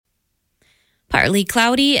Partly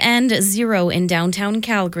cloudy and 0 in downtown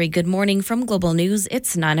Calgary. Good morning from Global News.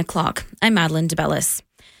 It's 9 o'clock. I'm Madeline DeBellis.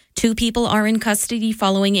 2 people are in custody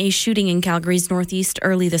following a shooting in Calgary's northeast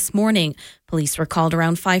early this morning. Police were called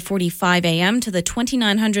around 5:45 a.m. to the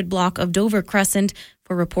 2900 block of Dover Crescent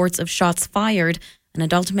for reports of shots fired. An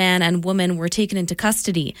adult man and woman were taken into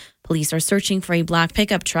custody. Police are searching for a black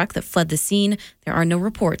pickup truck that fled the scene. There are no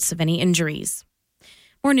reports of any injuries.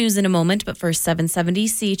 More news in a moment, but first 770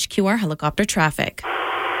 CHQR helicopter traffic.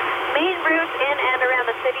 Main routes in and around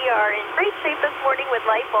the city are in great shape this morning with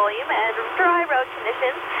light volume and dry road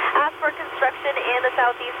conditions. As for construction in the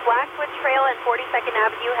southeast, Blackwood Trail and 42nd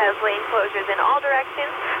Avenue has lane closures in all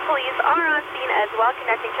directions. Police are on scene as well,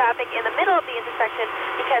 connecting traffic in the middle of the intersection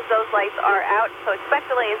because those lights are out, so expect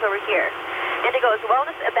delays over here. Indigo's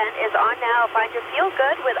wellness event is on now. Find your feel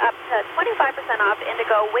good with up to 25% off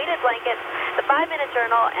Indigo weighted blankets, the 5-minute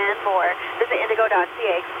journal, and more. Visit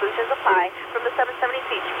indigo.ca. Exclusions apply. From the 770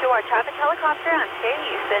 CHQR traffic helicopter, I'm Terry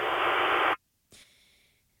Houston.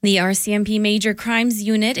 The RCMP Major Crimes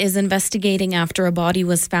Unit is investigating after a body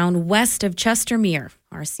was found west of Chestermere.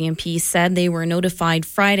 RCMP said they were notified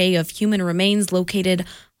Friday of human remains located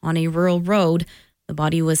on a rural road. The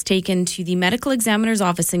body was taken to the medical examiner's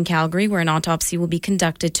office in Calgary, where an autopsy will be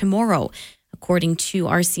conducted tomorrow. According to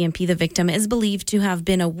RCMP, the victim is believed to have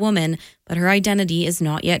been a woman, but her identity is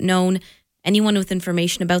not yet known. Anyone with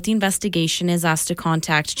information about the investigation is asked to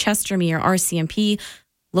contact Chestermere RCMP,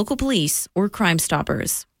 local police, or Crime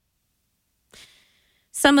Stoppers.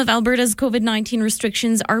 Some of Alberta's COVID-19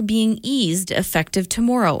 restrictions are being eased effective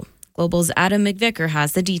tomorrow. Global's Adam McVicker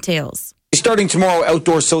has the details. Starting tomorrow,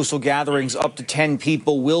 outdoor social gatherings up to 10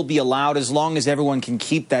 people will be allowed as long as everyone can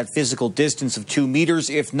keep that physical distance of 2 meters.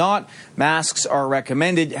 If not, masks are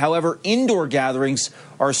recommended. However, indoor gatherings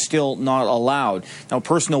are still not allowed. Now,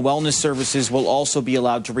 personal wellness services will also be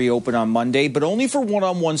allowed to reopen on Monday, but only for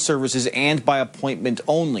one-on-one services and by appointment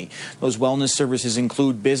only. Those wellness services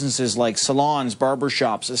include businesses like salons,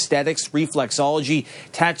 barbershops, aesthetics, reflexology,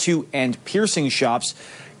 tattoo and piercing shops.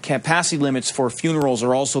 Capacity limits for funerals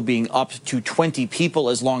are also being upped to 20 people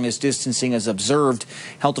as long as distancing is observed.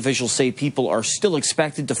 Health officials say people are still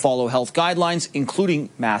expected to follow health guidelines, including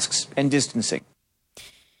masks and distancing.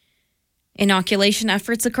 Inoculation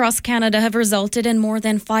efforts across Canada have resulted in more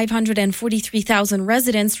than 543,000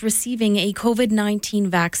 residents receiving a COVID-19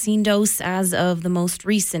 vaccine dose as of the most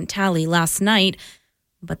recent tally last night.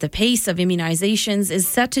 But the pace of immunizations is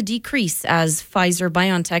set to decrease as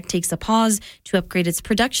Pfizer-BioNTech takes a pause to upgrade its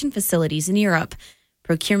production facilities in Europe.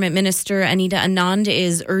 Procurement Minister Anita Anand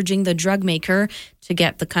is urging the drug maker to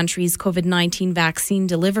get the country's COVID-19 vaccine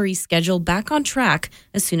delivery schedule back on track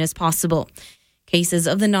as soon as possible. Cases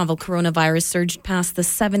of the novel coronavirus surged past the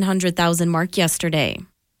 700,000 mark yesterday.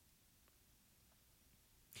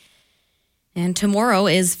 And tomorrow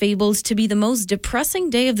is fabled to be the most depressing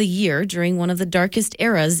day of the year during one of the darkest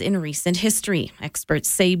eras in recent history. Experts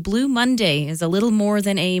say Blue Monday is a little more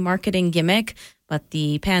than a marketing gimmick, but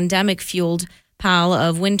the pandemic-fueled pall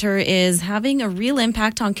of winter is having a real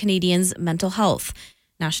impact on Canadians' mental health.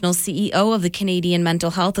 National CEO of the Canadian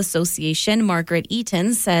Mental Health Association, Margaret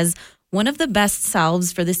Eaton, says one of the best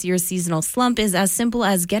salves for this year's seasonal slump is as simple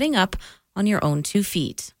as getting up on your own 2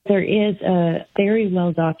 feet. There is a very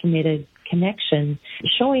well-documented connection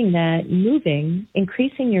showing that moving,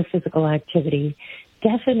 increasing your physical activity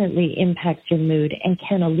definitely impacts your mood and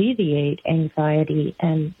can alleviate anxiety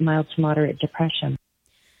and mild to moderate depression.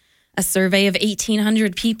 A survey of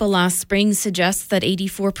 1,800 people last spring suggests that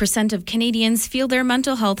 84% of Canadians feel their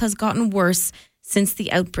mental health has gotten worse since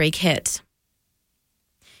the outbreak hit.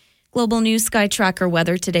 Global News Sky Tracker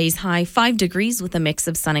weather. Today's high 5 degrees with a mix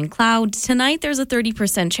of sun and cloud. Tonight there's a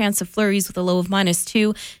 30% chance of flurries with a low of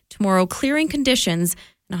 -2. Tomorrow clearing conditions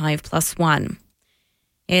and a high of +1.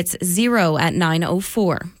 It's 0 at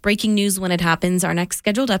 9:04. Breaking news when it happens. Our next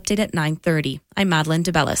scheduled update at 9:30. I'm Madeline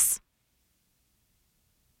DeBellis.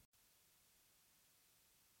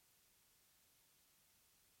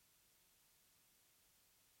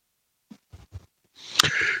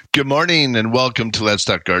 Good morning and welcome to Let's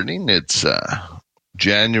Talk Gardening. It's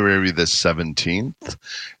January the 17th,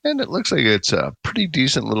 and it looks like it's a pretty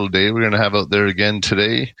decent little day we're going to have out there again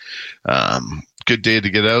today. Good day to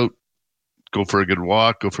get out, go for a good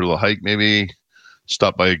walk, go for a little hike maybe,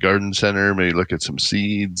 stop by a garden center, maybe look at some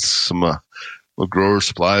seeds, some little grower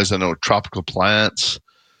supplies. I know tropical plants.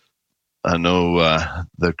 I know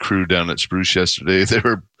the crew down at Spruce yesterday, they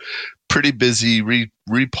were pretty busy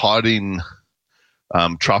repotting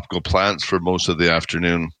tropical plants for most of the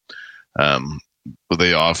afternoon. But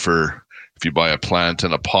they offer, if you buy a plant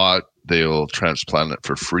in a pot, they'll transplant it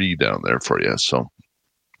for free down there for you. So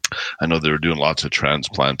I know they were doing lots of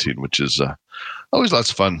transplanting, which is always lots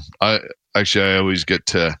of fun. I always get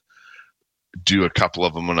to do a couple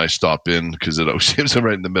of them when I stop in because it always seems I'm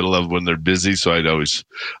right in the middle of when they're busy. So I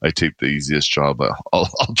take the easiest job. I'll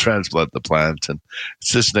transplant the plant, and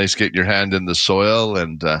it's just nice getting your hand in the soil,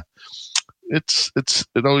 and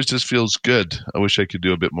it always just feels good. I wish I could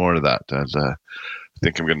do a bit more of that. And, I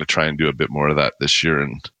think I'm going to try and do a bit more of that this year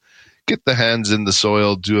and get the hands in the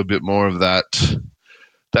soil, do a bit more of that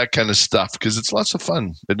kind of stuff because it's lots of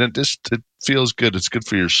fun and it feels good. It's good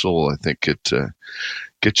for your soul. I think it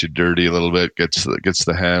gets you dirty a little bit, gets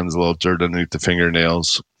the hands a little dirt underneath the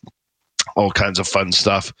fingernails, all kinds of fun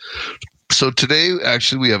stuff. So today,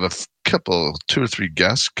 actually, we have two or three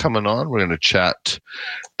guests coming on. We're going to chat,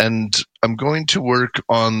 and I'm going to work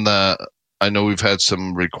on I know we've had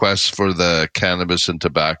some requests for the cannabis and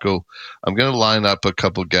tobacco. I'm going to line up a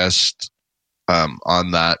couple guests on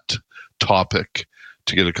that topic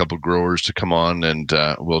to get a couple growers to come on, and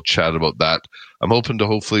we'll chat about that. I'm hoping to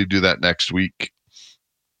hopefully do that next week,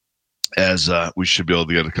 as we should be able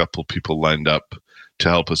to get a couple people lined up to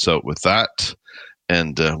help us out with that.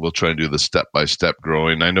 And we'll try and do the step-by-step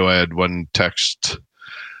growing. I know I had one text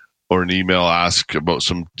or an email ask about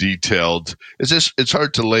some detailed. It's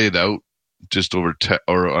hard to lay it out just over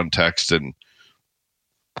or on text and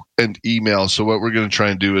email. So what we're going to try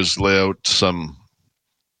and do is lay out some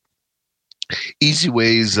easy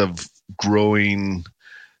ways of growing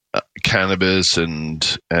cannabis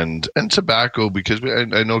and tobacco, because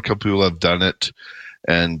I know a couple people have done it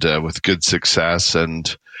and with good success,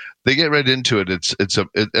 and they get right into it.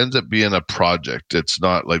 It ends up being a project. It's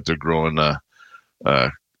not like they're growing a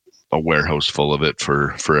warehouse full of it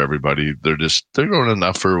for everybody. They're growing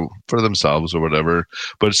enough for themselves or whatever.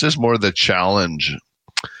 But it's just more the challenge,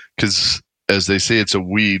 because as they say, it's a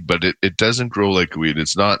weed, but it doesn't grow like weed.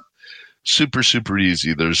 It's not super, super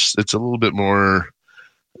easy. It's a little bit more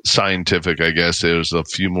scientific, I guess. There's a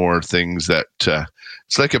few more things that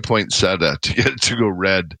it's like a poinsettia to get it to go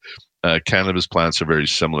red. Cannabis plants are very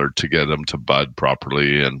similar to get them to bud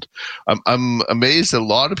properly, and I'm amazed that a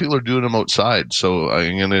lot of people are doing them outside. So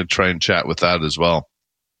I'm going to try and chat with that as well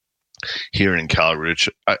here in Calgary.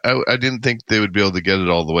 I didn't think they would be able to get it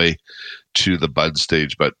all the way to the bud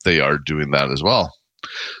stage, but they are doing that as well.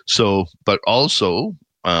 So, but also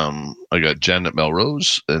I got Janet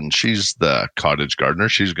Melrose, and she's the cottage gardener.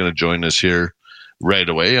 She's going to join us here right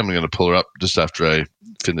away. I'm going to pull her up just after I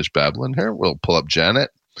finish babbling here. We'll pull up Janet.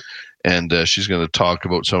 And she's going to talk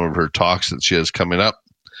about some of her talks that she has coming up.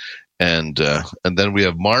 And then we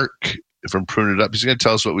have Mark from Prune It Up. He's going to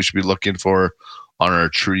tell us what we should be looking for on our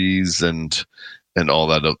trees and all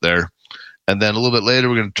that out there. And then a little bit later,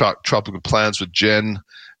 we're going to talk tropical plants with Jen,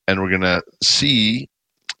 and we're going to see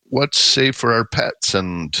what's safe for our pets.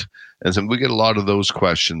 And so we get a lot of those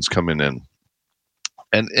questions coming in.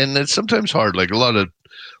 And it's sometimes hard. Like a lot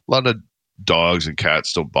of dogs and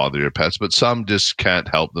cats don't bother your pets, but some just can't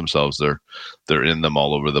help themselves. They're in them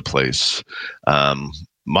all over the place.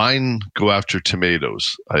 Mine go after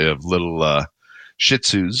tomatoes. I have little Shih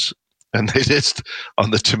Tzus, and they just on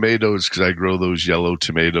the tomatoes, because I grow those yellow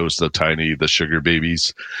tomatoes, the sugar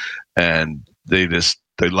babies, and they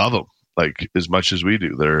love them like as much as we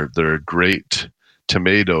do. They're a great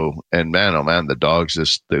tomato, and man, oh man, the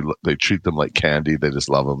dogs they treat them like candy. They just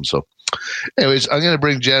love them. So anyways, I'm going to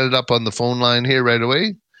bring Janet up on the phone line here right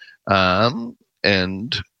away.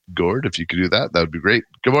 And Gord, if you could do that, that would be great.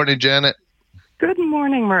 Good morning, Janet. Good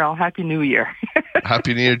morning, Merle. Happy New Year.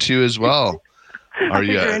 Happy New Year to you as well. Are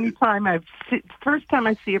you? First time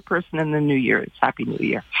I see a person in the New Year, it's Happy New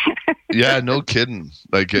Year. Yeah, no kidding.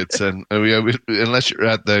 Like unless you're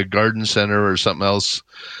at the garden center or something else,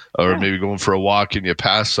 or maybe going for a walk and you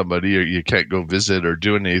pass somebody, or you can't go visit or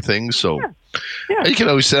doing anything. So you can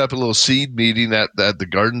always set up a little seed meeting at the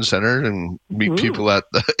garden center and meet people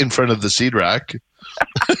in front of the seed rack.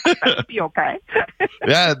 That'd be okay.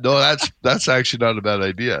 Yeah, no, that's actually not a bad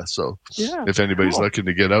idea. So if anybody's looking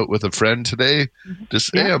to get out with a friend today,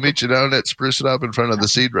 just hey, I'll meet you down at Spruce It Up in front of the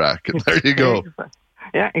seed rack, and there you go.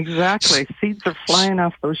 Yeah, exactly. Seeds are flying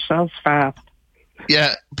off those shelves fast.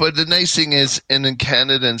 Yeah, but the nice thing is, and in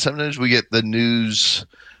Canada, and sometimes we get the news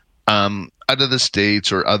out of the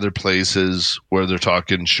States or other places where they're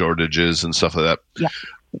talking shortages and stuff like that. Yeah.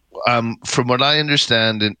 From what I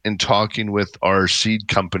understand in talking with our seed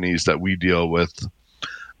companies that we deal with,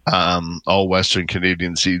 all Western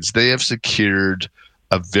Canadian seeds, they have secured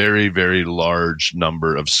a very, very large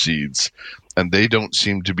number of seeds, and they don't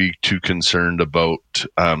seem to be too concerned about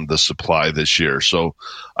the supply this year. So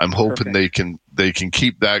I'm hoping they can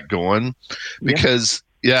keep that going, because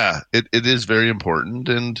it is very important,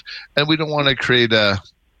 and we don't want to create a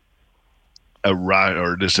a riot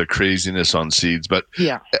or just a craziness on seeds. But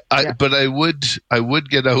I I would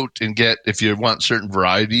get out and get, if you want certain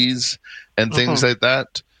varieties and things like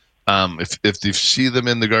that. If you see them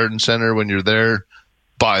in the garden center when you're there,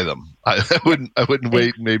 buy them. I wouldn't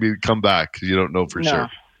wait and maybe come back because you don't know for sure.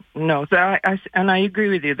 No, so I agree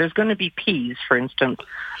with you. There's going to be peas, for instance,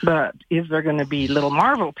 but is there going to be little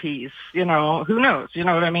Marvel peas? Who knows? You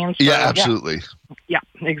know what I mean? So, yeah, absolutely. Yeah,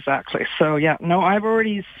 exactly. So, I've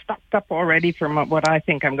already stocked up already from what I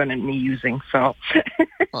think I'm going to be using. So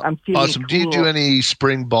I'm feeling awesome. Cool. Do you do any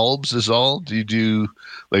spring bulbs as all? Do you do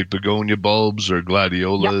like begonia bulbs or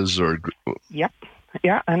gladiolas or? Yep.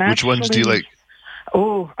 Yeah. And which ones do you like?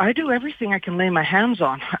 Oh, I do everything I can lay my hands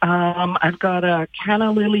on. I've got a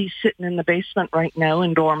canna lily sitting in the basement right now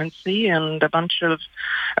in dormancy and a bunch of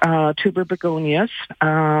tuber begonias.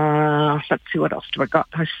 Let's see, what else do I got?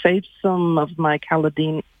 I saved some of my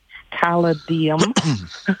caladium.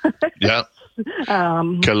 Yeah.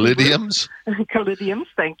 Caladiums? Caladiums,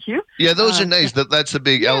 thank you. Yeah, those are nice. That's a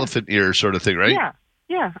big elephant ear sort of thing, right?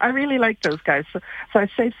 Yeah, I really like those guys. So I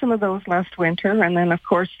saved some of those last winter, and then, of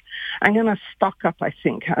course, I'm going to stock up, I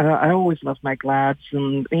think. I always love my glads,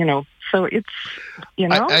 and, so it's,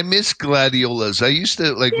 I miss gladiolas. I used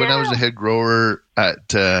to, when I was a head grower at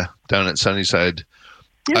down at Sunnyside,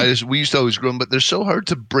 we used to always grow them, but they're so hard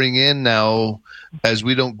to bring in now as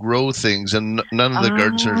we don't grow things, and none of the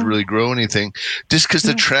garden centers really grow anything, just because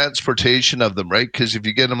the transportation of them, right? Because if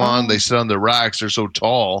you get them on, they sit on the racks, they're so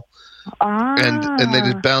tall. And they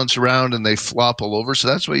just bounce around and they flop all over. So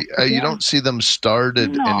that's why you don't see them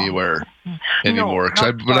started anywhere anymore.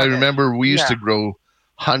 But I remember we used to grow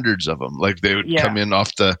hundreds of them. Like they would come in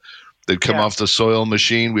off the soil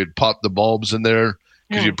machine. We'd pop the bulbs in there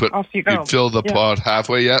because you'd fill the pot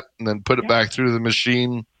halfway and then put it back through the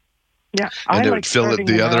machine. Yeah, and it would fill it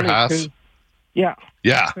the other half. Too. Yeah.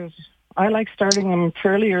 I like starting them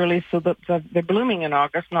fairly early so that they're blooming in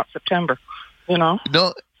August, not September. No.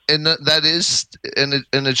 And that is, and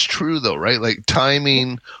it's true though, right? Like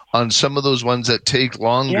timing on some of those ones that take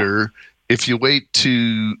longer. If you wait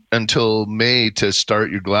until May to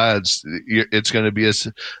start your glads, it's going to be a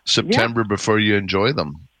September before you enjoy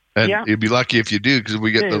them. And you'd be lucky if you do, because if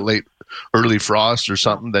we get the early frost or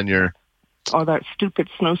something, then you're. Oh, that stupid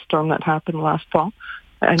snowstorm that happened last fall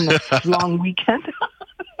and the long weekend.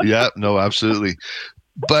 Yeah, no, absolutely.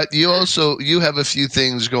 But you have a few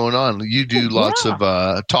things going on. You do lots of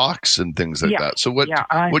talks and things like that. So what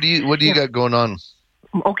do you got going on?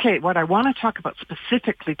 Okay, what I want to talk about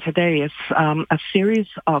specifically today is a series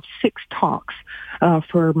of 6 talks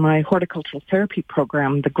for my horticultural therapy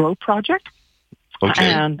program, the GROW Project.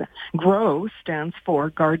 Okay. And GROW stands for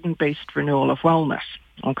Garden-Based Renewal of Wellness.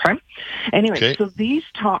 Okay. Anyway, so these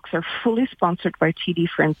talks are fully sponsored by TD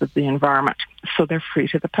Friends of the Environment, so they're free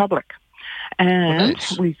to the public. And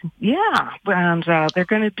they're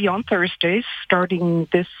going to be on Thursdays, starting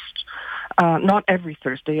this, not every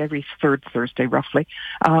Thursday, every third Thursday roughly,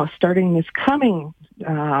 starting this coming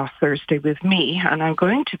Thursday with me. And I'm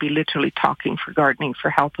going to be literally talking for gardening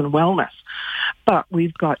for health and wellness. But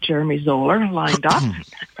we've got Jeremy Zoller lined up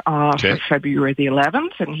for February the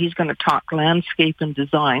 11th, and he's going to talk landscape and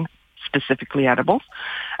design, specifically edibles.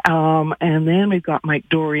 And then we've got Mike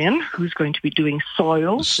Dorian, who's going to be doing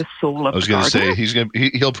soils, the soul of the garden. I was going to say,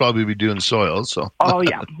 he'll probably be doing soils. So. Oh,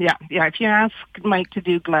 yeah. If you ask Mike to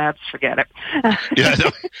do glads, forget it.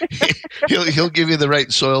 He'll give you the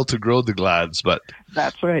right soil to grow the glads, but.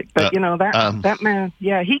 That's right. But, that man,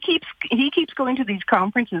 he keeps going to these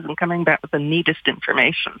conferences and coming back with the neatest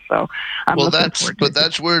information. So I'm looking forward to it. But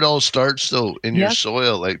that's where it all starts, though, in your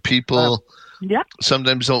soil. Like people...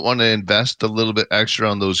 sometimes don't want to invest a little bit extra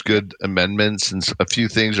on those good amendments and a few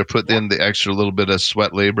things, or put in the extra little bit of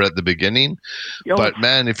sweat labor at the beginning. But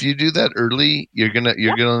man, if you do that early, you're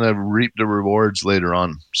gonna reap the rewards later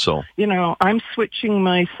on. So I'm switching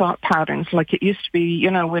my thought patterns. Like it used to be,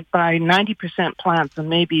 we'd buy 90% plants and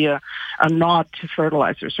maybe a nod to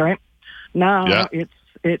fertilizers, right? Now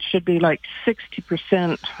it should be like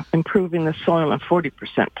 60% improving the soil and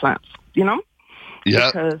 40% plants.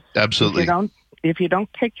 Yeah, because absolutely. If you don't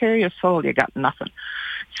take care of your soil, you got nothing.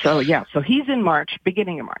 So he's in March,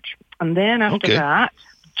 beginning of March. And then after that,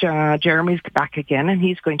 Jeremy's back again, and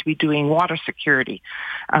he's going to be doing water security.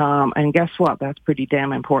 And guess what? That's pretty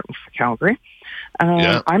damn important for Calgary.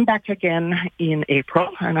 I'm back again in April,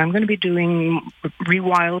 and I'm going to be doing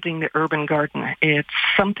rewilding the urban garden. It's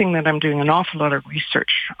something that I'm doing an awful lot of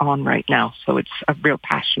research on right now, so it's a real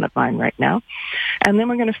passion of mine right now. And then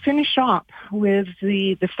we're going to finish up with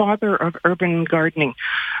the father of urban gardening,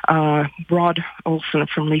 Rod Olson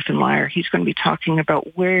from Leaf and Lyre. He's going to be talking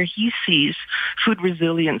about where he sees food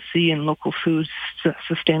resiliency and local food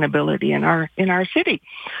sustainability in our city.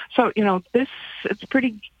 So, it's a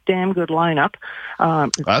pretty damn good lineup.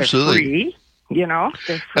 Absolutely. Free,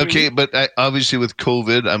 Okay, but obviously with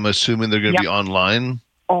COVID, I'm assuming they're going to be online.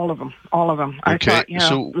 All of them. Okay, I thought,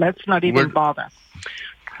 so let's not even bother.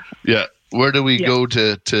 Yeah. Where do we go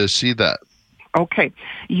to see that? Okay,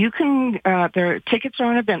 you can. Their tickets are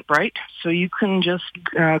on Eventbrite, so you can just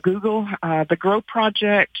Google the Grow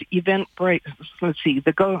Project Eventbrite. Let's see,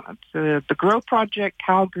 the Grow Project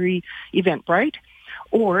Calgary Eventbrite,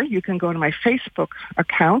 or you can go to my Facebook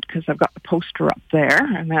account because I've got the poster up there,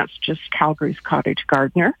 and that's just Calgary's Cottage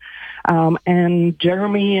Gardener. And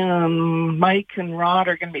Jeremy, Mike, and Rod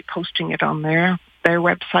are going to be posting it on their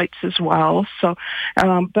websites as well. So,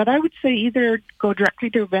 but I would say either go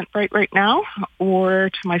directly to Eventbrite right now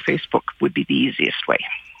or to my Facebook would be the easiest way.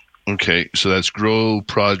 Okay, so that's Grow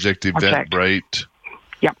Project Eventbrite.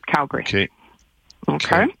 Yep, Calgary.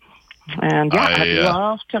 Okay. And I'd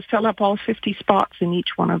love to fill up all 50 spots in each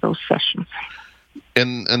one of those sessions.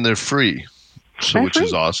 And they're free, which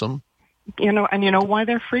is awesome. You know why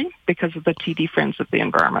they're free? Because of the TD Friends of the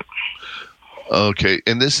Environment. Okay,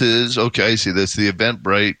 and this is I see this, the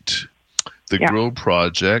Eventbrite, the Grow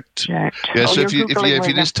Project. Yeah, so if you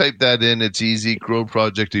just type that in, it's easy. Grow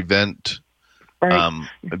Project Event,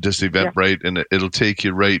 just Eventbrite, and it'll take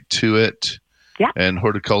you right to it. Yeah. And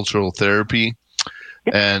horticultural therapy,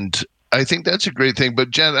 and I think that's a great thing. But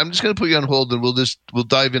Janet, I'm just going to put you on hold, and we'll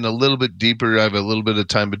dive in a little bit deeper. I have a little bit of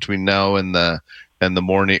time between now and the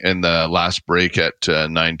morning and the last break at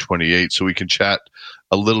 9:28, so we can chat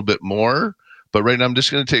a little bit more. But right now, I'm just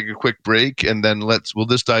going to take a quick break, and then we'll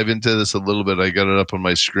just dive into this a little bit. I got it up on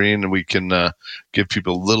my screen, and we can give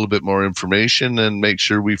people a little bit more information and make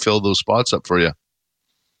sure we fill those spots up for you.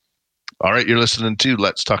 All right, you're listening to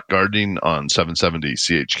Let's Talk Gardening on 770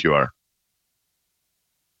 CHQR.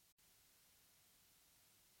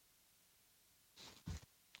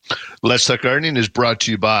 Let's Talk Gardening is brought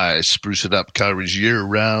to you by Spruce It Up, Calgary's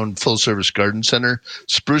year-round full-service garden center.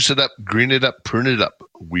 Spruce it up, green it up, prune it up.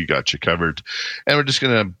 We got you covered. And we're just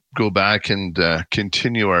going to go back and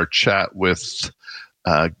continue our chat with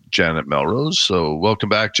Janet Melrose. So welcome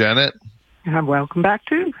back, Janet. Welcome back,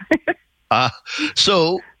 too.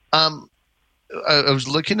 So I was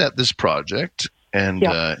looking at this project, and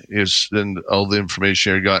and all the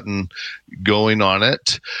information I've gotten going on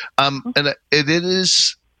it. And it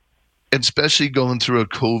is... especially going through a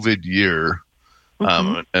COVID year,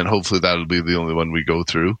 and hopefully that'll be the only one we go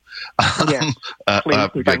through. Get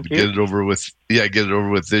it over with. Yeah, get it over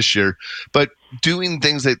with this year. But doing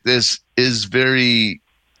things like this is very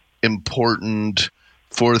important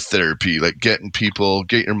for therapy, like get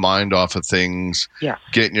your mind off of things,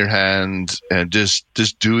 getting your hand and just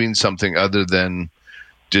doing something other than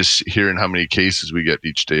just hearing how many cases we get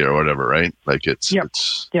each day or whatever, right? Like it's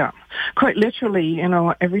quite literally,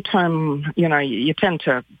 every time, you tend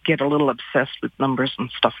to get a little obsessed with numbers and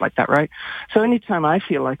stuff like that, right? So anytime I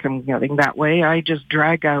feel like I'm getting that way, I just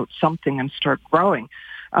drag out something and start growing.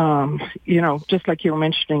 Just like you were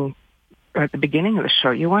mentioning at the beginning of the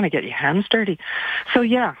show, you want to get your hands dirty. So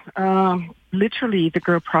literally the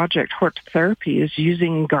Grow Project Hortotherapy is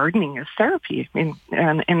using gardening as therapy. With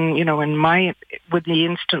the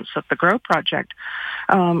instance of the Grow Project,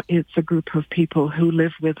 it's a group of people who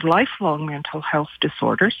live with lifelong mental health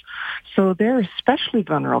disorders. So they're especially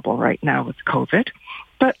vulnerable right now with COVID.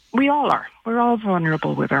 But we all are. We're all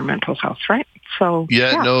vulnerable with our mental health, right? So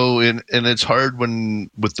and it's hard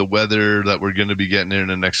with the weather that we're going to be getting in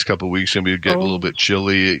the next couple of weeks, and we get a little bit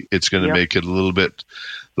chilly. It's going to make it a little bit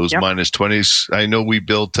those minus 20s. I know we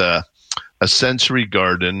built a sensory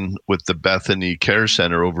garden with the Bethany Care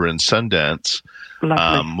Center over in Sundance.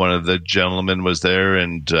 One of the gentlemen was there,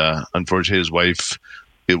 and unfortunately, his wife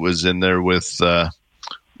was in there with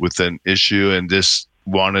an issue, and just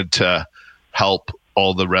wanted to help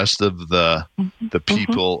all the rest of the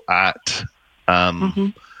people at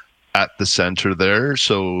the center there.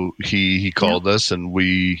 So he called us, and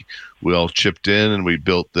we all chipped in, and we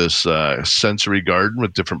built this sensory garden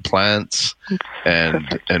with different plants and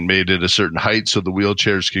made it a certain height so the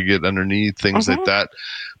wheelchairs could get underneath, things like that.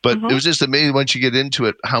 But it was just amazing once you get into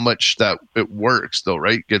it how much that it works, though,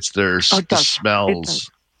 right? Gets the smells.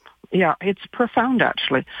 Yeah, it's profound,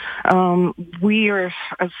 actually. We are,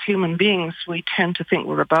 as human beings, we tend to think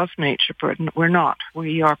we're above nature, but we're not.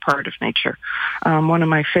 We are part of nature. One of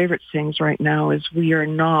my favorite things right now is we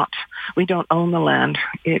don't own the land,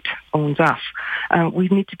 it owns us. We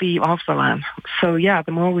need to be off the land. So, yeah,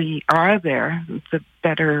 the more we are there, the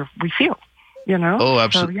better we feel, Oh,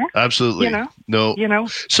 absolutely. So, yeah. Absolutely. No.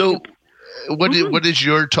 So, what is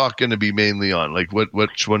your talk going to be mainly on? Like,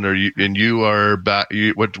 which one are you? And you are back.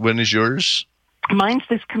 When is yours? Mine's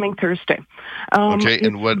this coming Thursday. Okay,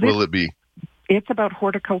 and what will it be? It's about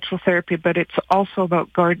horticultural therapy, but it's also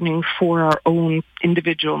about gardening for our own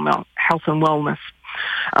individual health and wellness.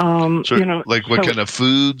 What kind of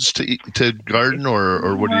foods to eat, to garden,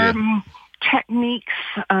 or what do you? Techniques,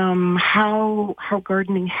 how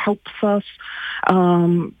gardening helps us,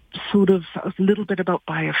 sort of a little bit about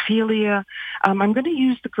biophilia. I'm going to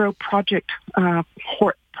use the Grow Project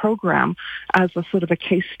Hort program as a sort of a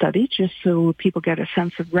case study, just so people get a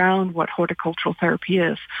sense around what horticultural therapy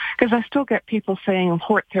is. Because I still get people saying,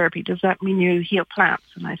 hort therapy, does that mean you heal plants?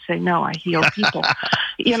 And I say, no, I heal people.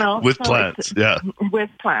 With plants, yeah. With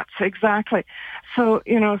plants, exactly. So,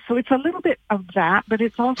 so it's a little bit of that, but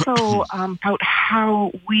it's also about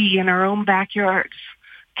how we in our own backyards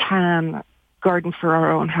can garden for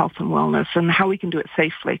our own health and wellness, and how we can do it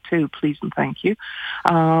safely too, please and thank you.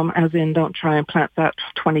 As in, don't try and plant that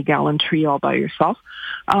 20-gallon tree all by yourself.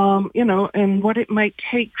 And what it might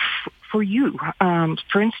take for you.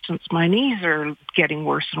 For instance, my knees are getting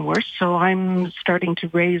worse and worse, so I'm starting to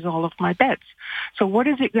raise all of my beds. So what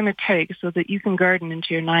is it going to take so that you can garden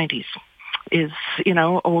into your 90s?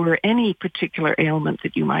 Or any particular ailment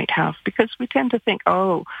that you might have, because we tend to think,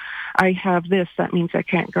 oh, I have this, that means I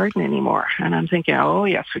can't garden anymore. And I'm thinking, oh,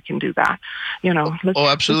 yes, we can do that.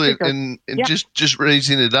 Absolutely. And just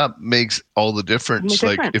raising it up makes all the difference.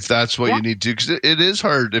 Like if that's what you need to, because it is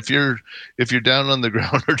hard if you're down on the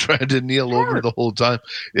ground or trying to kneel over the whole time.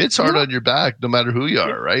 It's hard on your back, no matter who you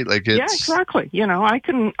are, right? Like exactly. I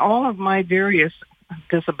can, all of my various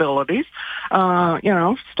disabilities,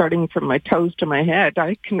 starting from my toes to my head,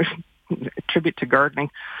 I can attribute to gardening.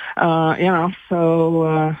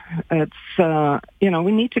 So it's,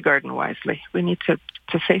 we need to garden wisely. We need to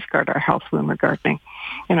safeguard our health when we're gardening.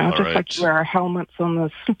 Like wear our helmets on the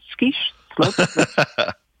ski slopes,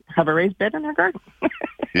 have a raised bed in our garden.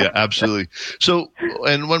 Yeah, absolutely. So,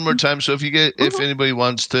 and one more time. So if anybody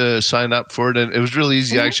wants to sign up for it, and it was really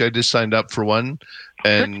easy. Actually, I just signed up for one,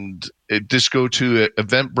 and just go to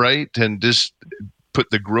Eventbrite and just put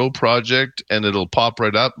the Grow Project, and it'll pop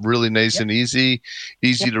right up. Really nice and easy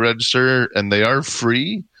to register, and they are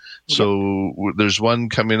free. So there's one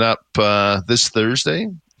coming up this Thursday.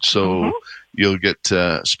 So you'll get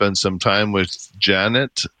to spend some time with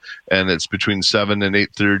Janet, and it's between 7 and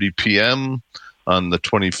 8:30 p.m. on the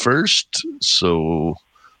 21st. So,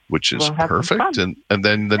 which is perfect. And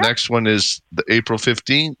then the next one is the April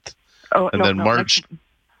 15th. March.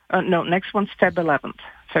 Next one's February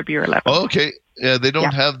 11th. Oh, okay. Yeah, they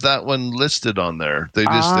don't have that one listed on there. They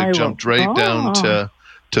jumped right down to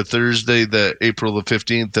Thursday, the April the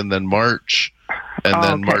 15th, and then March, and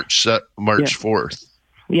then March 4th.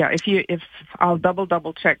 Yeah, if I'll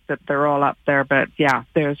double check that they're all up there, but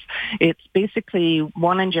it's basically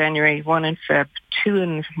one in January, one in Feb, 2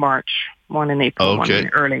 in March, 1 in April, 1 in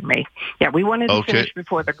early May. Yeah, we wanted to finish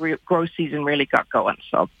before the grow season really got going.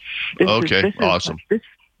 So this awesome.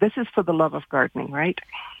 This is for the love of gardening, right?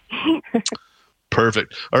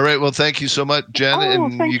 Perfect. All right. Well, thank you so much, Janet.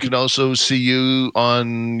 And you can also see you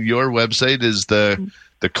on your website is the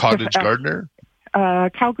Cottage Gardener.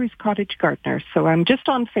 Calgary's Cottage Gardener. So I'm just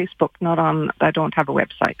on Facebook, I don't have a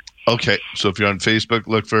website. Okay. So if you're on Facebook,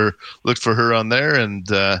 look for her on there, and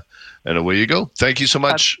away you go. Thank you so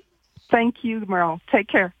much. Thank you, Merle. Take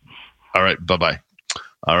care. All right. Bye-bye.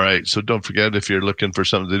 All right. So don't forget, if you're looking for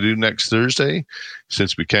something to do next Thursday,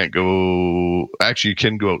 since we can't go, actually you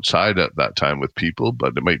can go outside at that time with people,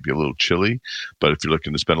 but it might be a little chilly. But if you're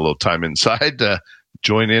looking to spend a little time inside,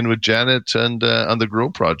 join in with Janet and on the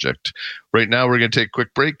Grow Project. Right now, we're going to take a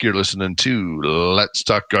quick break. You're listening to Let's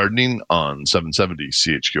Talk Gardening on 770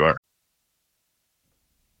 CHQR.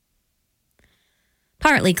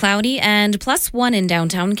 Partly cloudy and +1 in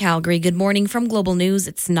downtown Calgary. Good morning from Global News.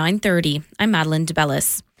 It's 9:30. I'm Madeline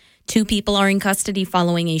DeBellis. 2 people are in custody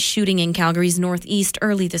following a shooting in Calgary's northeast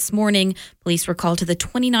early this morning. Police were called to the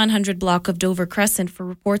 2900 block of Dover Crescent for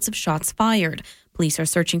reports of shots fired. Police are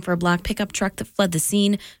searching for a black pickup truck that fled the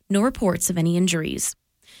scene. No reports of any injuries.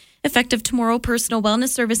 Effective tomorrow, personal wellness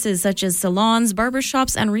services such as salons,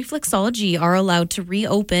 barbershops, and reflexology are allowed to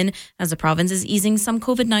reopen as the province is easing some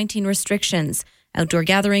COVID-19 restrictions. Outdoor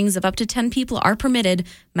gatherings of up to 10 people are permitted.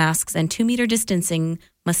 Masks and 2-meter distancing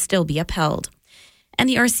must still be upheld. And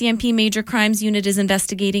the RCMP Major Crimes Unit is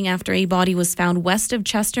investigating after a body was found west of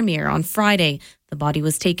Chestermere on Friday. The body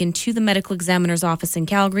was taken to the medical examiner's office in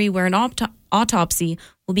Calgary, where an autopsy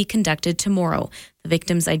will be conducted tomorrow. The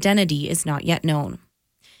victim's identity is not yet known.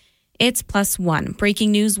 It's +1.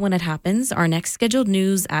 Breaking news when it happens. Our next scheduled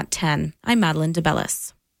news at 10. I'm Madeline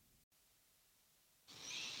DeBellis.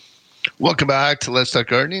 Welcome back to Let's Talk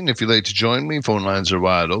Gardening. If you'd like to join me, phone lines are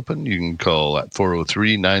wide open. You can call at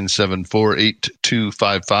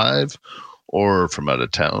 403-974-8255 or from out of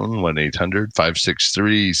town,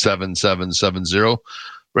 1-800-563-7770.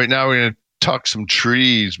 Right now, we're going to talk some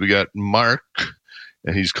trees. We got Mark,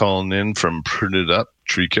 and he's calling in from Prune It Up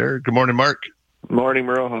Tree Care. Good morning, Mark. Morning,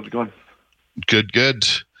 Merle. How's it going? Good.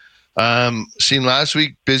 Seen last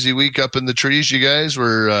week, busy week up in the trees. You guys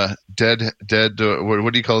were dead.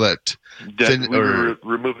 What do you call that? We were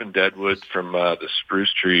removing deadwood from the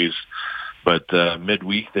spruce trees, but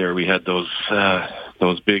midweek there we had those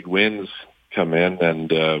big winds come in,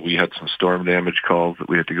 and we had some storm damage calls that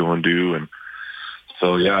we had to go and do, and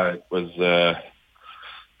so it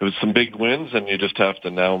was some big winds, and you just have to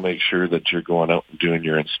now make sure that you're going out and doing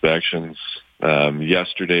your inspections.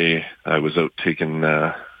 Yesterday I was out taking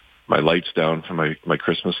my lights down for my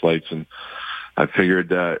Christmas lights, and I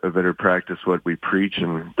figured I better practice what we preach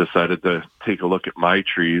and decided to take a look at my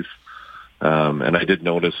trees. And I did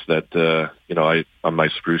notice that, I on my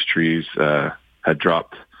spruce trees had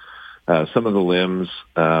dropped some of the limbs.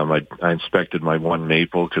 I inspected my one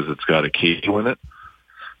maple because it's got a cable in it.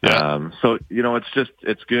 Yeah. So,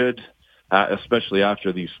 it's good, especially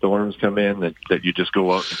after these storms come in, that you just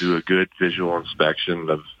go out and do a good visual inspection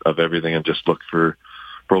of everything and just look for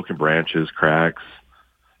broken branches, cracks,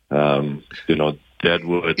 deadwood.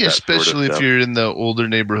 Yeah, especially if you're in the older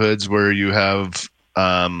neighborhoods where you have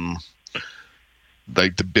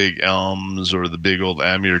like the big elms or the big old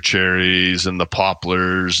Amur cherries and the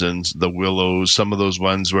poplars and the willows, some of those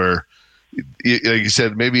ones where, like you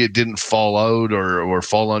said, maybe it didn't fall out or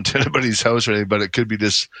fall onto anybody's house or anything, but it could be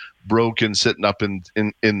just broken sitting up in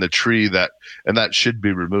the tree that should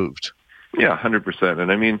be removed. Yeah, 100%.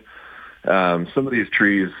 And I mean, some of these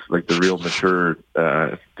trees, like the real mature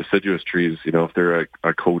deciduous trees, if they're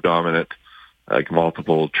a co-dominant, like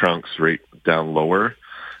multiple trunks right down lower,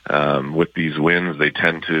 with these winds, they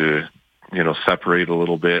tend to, separate a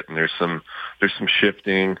little bit, and there's some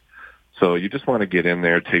shifting. So you just want to get in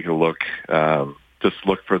there, take a look, just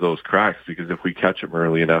look for those cracks, because if we catch them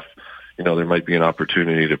early enough, there might be an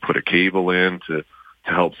opportunity to put a cable in to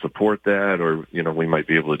help support that, or, we might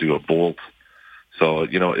be able to do a bolt. So,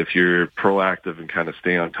 if you're proactive and kind of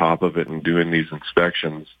stay on top of it and doing these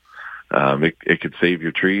inspections, it could save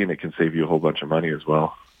your tree, and it can save you a whole bunch of money as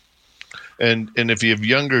well. And if you have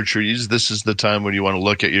younger trees, this is the time when you want to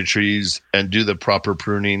look at your trees and do the proper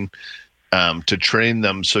pruning to train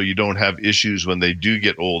them so you don't have issues when they do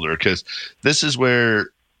get older. Because this is where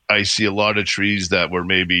I see a lot of trees that were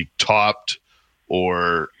maybe topped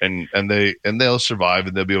and they'll survive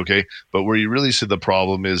and they'll be okay. But where you really see the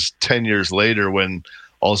problem is 10 years later, when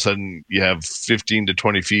all of a sudden you have 15 to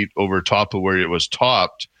 20 feet over top of where it was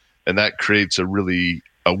topped, and that creates a weak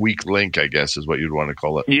link, I guess, is what you'd want to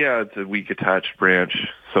call it. Yeah, it's a weak attached branch.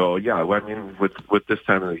 So with this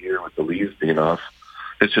time of the year, with the leaves being off,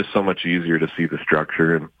 it's just so much easier to see the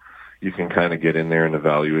structure, and you can kind of get in there and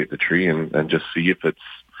evaluate the tree and just see if it's,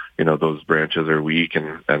 those branches are weak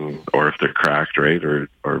and or if they're cracked, right, or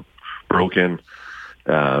broken.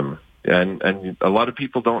 And a lot of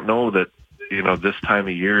people don't know that, this time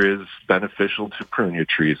of year is beneficial to prune your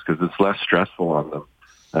trees because it's less stressful on them.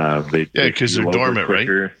 Because they're dormant,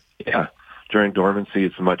 right? Yeah. During dormancy,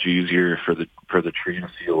 it's much easier for the tree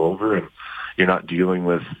to seal over, and you're not dealing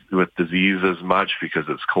with disease as much because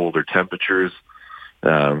it's colder temperatures.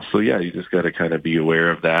 You just got to kind of be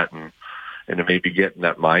aware of that and maybe get in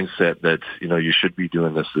that mindset that, you should be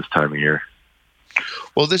doing this time of year.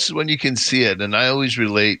 Well, this is when you can see it. And I always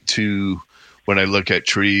relate to when I look at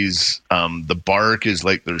trees, the bark is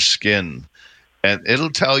like their skin. And it'll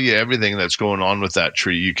tell you everything that's going on with that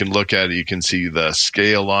tree. You can look at it. You can see the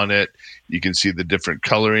scale on it. You can see the different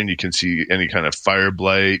coloring. You can see any kind of fire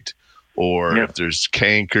blight or if there's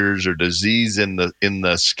cankers or disease in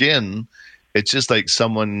the skin. It's just like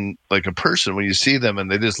someone, like a person, when you see them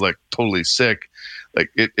and they just look totally sick, like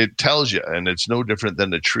it tells you. And it's no different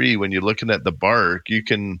than a tree. When you're looking at the bark, you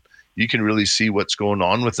can really see what's going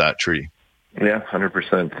on with that tree. Yeah,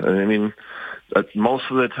 100%. I mean, most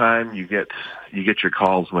of the time you get your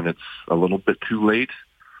calls when it's a little bit too late.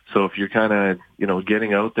 So if you're kind of,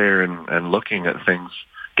 getting out there and looking at things,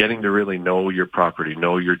 getting to really know your property,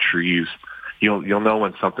 know your trees, you'll know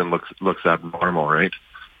when something looks abnormal, right?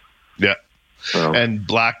 Yeah. And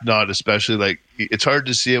black knot, especially, like it's hard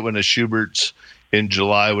to see it when a Schubert's in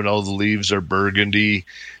July when all the leaves are burgundy,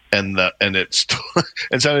 and it's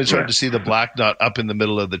and sometimes it's hard to see the black knot up in the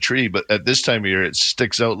middle of the tree. But at this time of year, it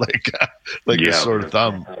sticks out like a sore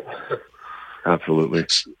thumb. Absolutely.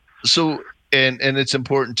 So and it's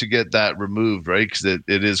important to get that removed, right? Because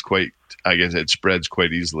it is quite, I guess, it spreads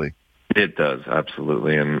quite easily. It does,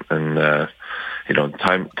 absolutely, and time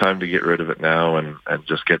to get rid of it now and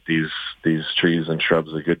just get these trees and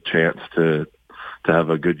shrubs a good chance to have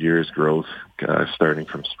a good year's growth starting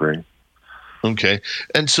from spring. Okay,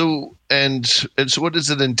 and so what does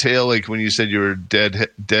it entail? Like when you said you were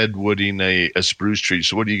dead wooding a spruce tree,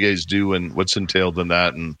 so what do you guys do and what's entailed in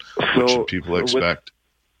that, and what should people expect?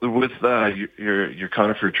 With your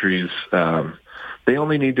conifer trees, they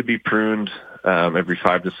only need to be pruned every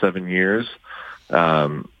 5 to 7 years,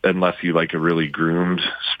 unless you like a really groomed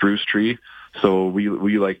spruce tree. So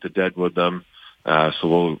we like to deadwood them.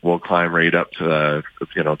 So we'll climb right up to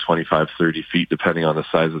 25, 30 feet, depending on the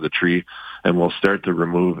size of the tree, and we'll start to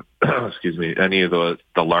remove, any of the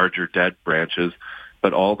larger dead branches,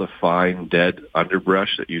 but all the fine dead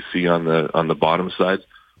underbrush that you see on the bottom side,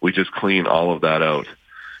 we just clean all of that out.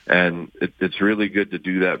 And it's really good to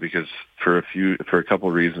do that because for a couple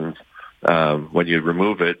of reasons. When you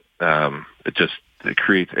remove it, it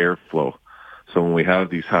creates airflow. So when we have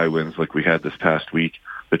these high winds like we had this past week,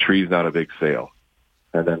 the tree's not a big sail.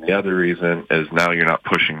 And then the other reason is now you're not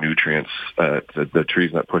pushing nutrients. The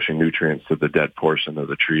tree's not pushing nutrients to the dead portion of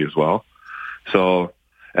the tree as well. So,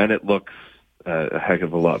 and it looks a heck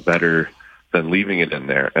of a lot better than leaving it in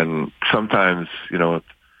there. And sometimes,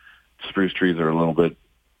 spruce trees are a little bit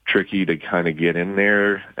tricky to kind of get in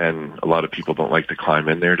there, and a lot of people don't like to climb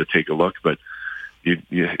in there to take a look, but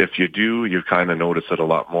if you do, you kind of notice it a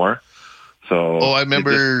lot more. So I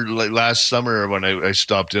remember like last summer when I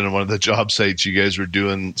stopped in on one of the job sites, you guys were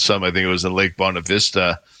doing some, I think it was in Lake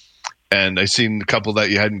Bonavista, and I seen a couple that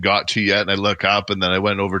you hadn't got to yet, and I look up and then I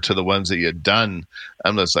went over to the ones that you had done.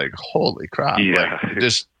 I'm just like, holy crap. Yeah.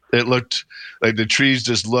 Like, it looked like the trees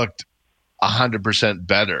just looked 100%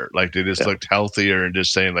 better. Like they just looked healthier, and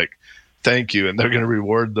just saying like, thank you. And they're going to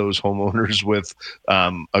reward those homeowners with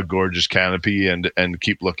a gorgeous canopy and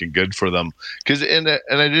keep looking good for them. Cause, and I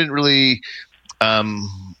didn't really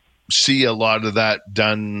see a lot of that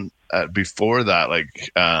done before that.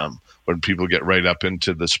 Like when people get right up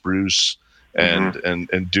into the spruce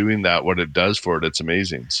and doing that, what it does for it, it's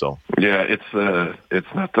amazing. So yeah,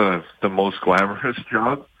 it's not the most glamorous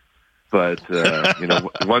job, but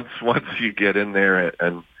once you get in there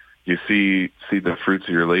and you see the fruits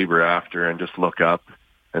of your labor after, and just look up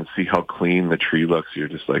and see how clean the tree looks, you're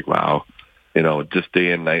just like, wow, just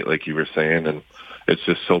day and night, like you were saying, and it's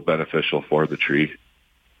just so beneficial for the tree.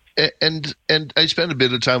 And I spent a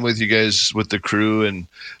bit of time with you guys with the crew, and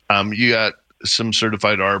you got some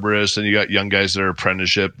certified arborists, and you got young guys that are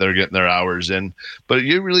apprenticeship, they're getting their hours in, but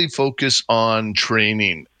you really focus on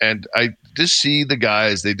training. And I just see the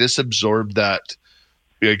guys, they just absorb that.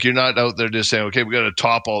 Like you're not out there just saying, okay, we got to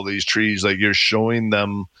top all these trees. Like you're showing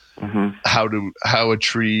them how a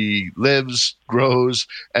tree lives, grows,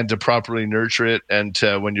 and to properly nurture it. And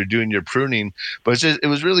when you're doing your pruning, but it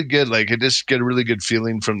was really good. Like I just get a really good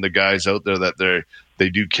feeling from the guys out there that they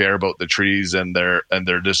do care about the trees, and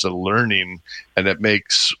they're just learning, and it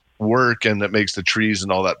makes work and it makes the trees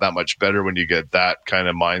and all that much better when you get that kind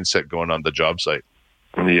of mindset going on the job site.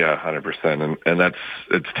 Yeah, 100%, and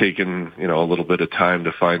it's taken a little bit of time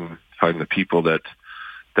to find the people that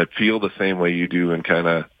feel the same way you do, and kind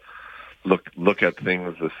of look at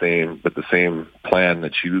things the same plan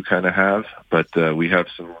that you kind of have. But we have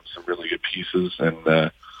some really good pieces,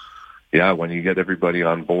 and when you get everybody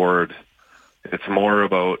on board, it's more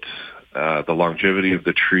about the longevity of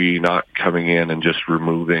the tree, not coming in and just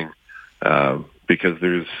removing, because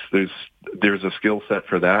there's a skill set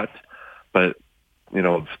for that, but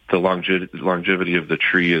the longevity of the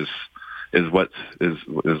tree is what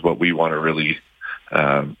we want to really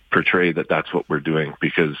portray, that's what we're doing,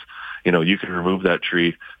 because you can remove that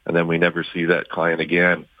tree and then we never see that client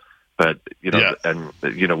again, but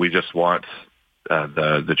we just want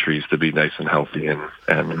the trees to be nice and healthy and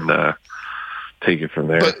take it from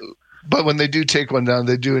there. But when they do take one down,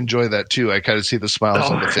 they do enjoy that too. I kind of see the smiles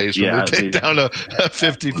on the face when they take down a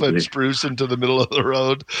 50-foot spruce into the middle of the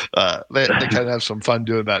road. They kind of have some fun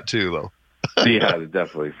doing that too, though. Yeah,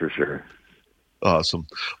 definitely, for sure. Awesome.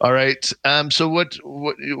 All right. So what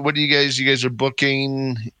do you guys are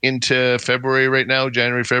booking into February right now?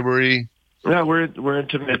 January, February? Yeah, we're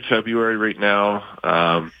into mid-February right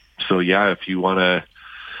now. So yeah, if you want to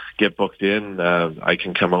get booked in, I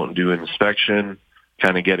can come out and do an inspection,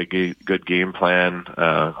 kind of get a good game plan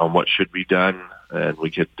on what should be done, and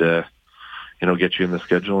we could, get you in the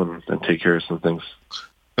schedule and take care of some things.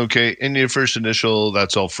 Okay. In your first initial,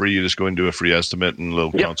 that's all free. You just go and do a free estimate and a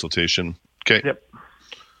little consultation. Okay. Yep.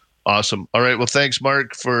 Awesome. All right. Well, thanks,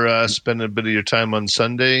 Mark, for spending a bit of your time on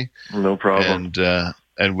Sunday. No problem.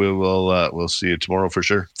 And we'll see you tomorrow for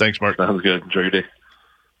sure. Thanks, Mark. Sounds good. Enjoy your day.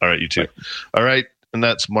 All right. You too. Bye. All right. And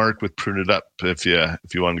that's Mark with Prune It Up. If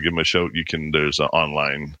you want to give him a shout, you can. There's an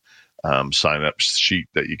online sign up sheet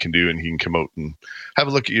that you can do, and he can come out and have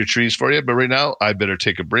a look at your trees for you. But right now, I better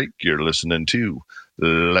take a break. You're listening to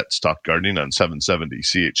Let's Talk Gardening on 770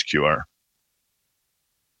 CHQR.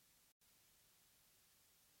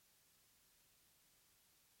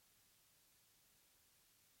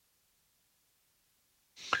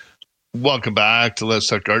 Welcome back to Let's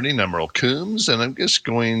Talk Gardening. I'm Earl Coombs, and I'm just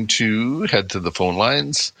going to head to the phone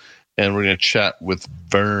lines, and we're going to chat with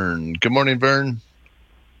Vern. Good morning, Vern.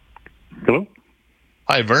 Hello?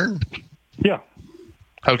 Hi, Vern. Yeah.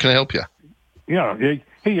 How can I help you? Yeah.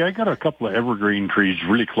 Hey, I got a couple of evergreen trees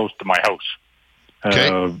really close to my house.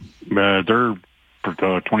 Okay. They're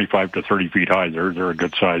 25 to 30 feet high. They're a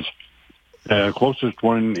good size. Closest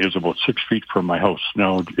one is about 6 feet from my house.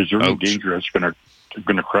 Now, is there any danger it's going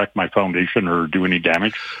to crack my foundation or do any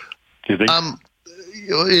damage? Do you think?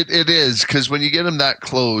 It is, because when you get them that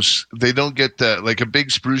close, they don't get that, like a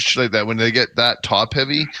big spruce tree like that. When they get that top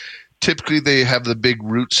heavy, typically they have the big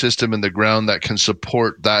root system in the ground that can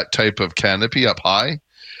support that type of canopy up high.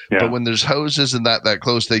 Yeah. But when there's houses and that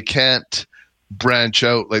close, they can't branch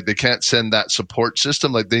out. Like they can't send that support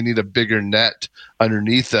system. Like they need a bigger net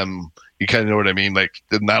underneath them. You kind of know what I mean? Like,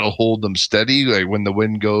 then that'll hold them steady, like when the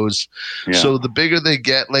wind goes. Yeah. So the bigger they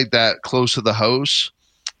get like that close to the house,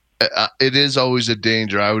 it is always a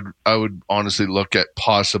danger. I would honestly look at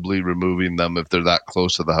possibly removing them if they're that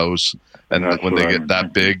close to the house and when they get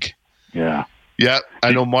that big. Yeah. Yeah.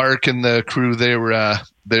 I know Mark and the crew, they were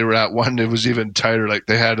at one. It was even tighter. Like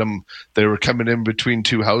they were coming in between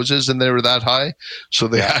two houses and they were that high. So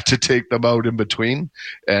they had to take them out in between,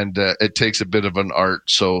 and it takes a bit of an art.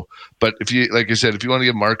 So, but if you, like I said, if you want to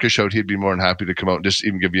give Mark a shout, he'd be more than happy to come out and just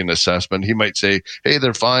even give you an assessment. He might say, hey,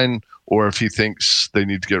 they're fine. Or if he thinks they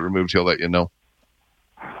need to get removed, he'll let you know.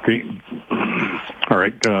 Okay. All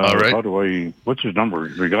right. All right. What's his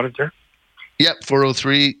number? We got it there? Yep.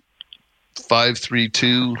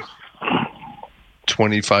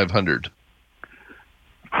 403-532-2500.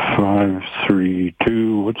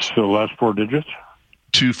 532. What's the last four digits?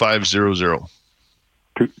 2500.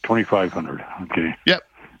 2500. Okay. Yep.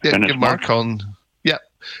 Yeah, give Mark a call. Yep.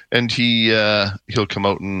 And he'll come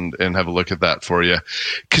out and have a look at that for you.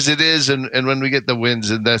 Because it is, and when we get the winds,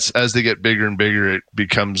 and that's as they get bigger and bigger, it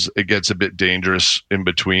gets a bit dangerous in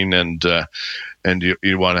between, and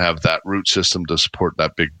you want to have that root system to support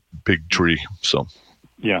that big tree. So.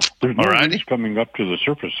 Yeah, there's no roots coming up to the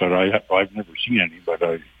surface that I've never seen any, but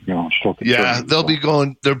still. Yeah,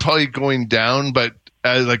 they're probably going down, but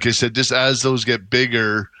like I said, just as those get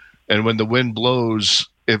bigger, and when the wind blows,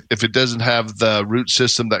 if it doesn't have the root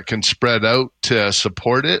system that can spread out to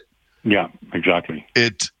support it. Yeah, exactly.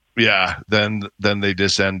 Then they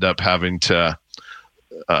just end up having to,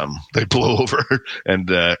 they blow over, and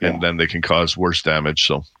then they can cause worse damage.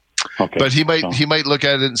 So. Okay. But he might look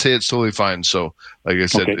at it and say it's totally fine. So, like I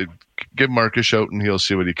said, give Mark a shout and he'll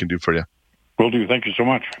see what he can do for you. Will do. Thank you so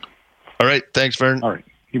much. All right. Thanks, Vern. All right.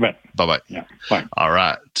 You bet. Bye-bye. Yeah. Bye. All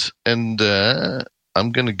right. And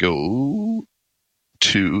I'm going to go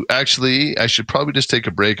to... Actually, I should probably just take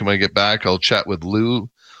a break. And when I get back, I'll chat with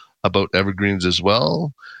Lou about evergreens as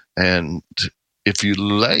well. And if you'd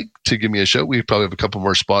like to give me a shout, we probably have a couple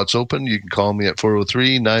more spots open. You can call me at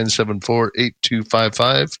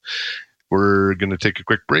 403-974-8255. We're going to take a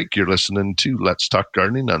quick break. You're listening to Let's Talk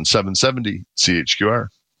Gardening on 770 CHQR.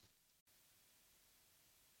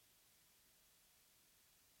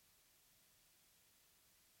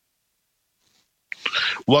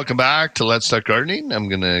 Welcome back to Let's Talk Gardening. I'm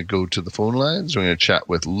going to go to the phone lines. We're going to chat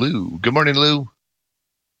with Lou. Good morning, Lou.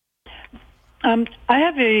 I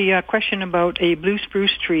have a question about a blue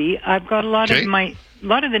spruce tree. I've got a lot of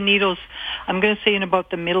the needles, I'm going to say in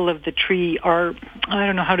about the middle of the tree are, I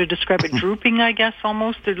don't know how to describe it, drooping, I guess,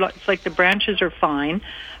 almost. It's like the branches are fine,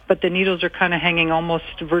 but the needles are kind of hanging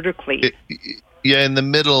almost vertically. In the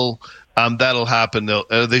middle, that'll happen.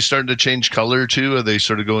 Are they starting to change color too? Are they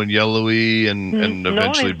sort of going yellowy and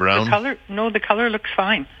eventually brown? The color looks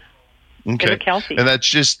fine. Okay. They look healthy. And that's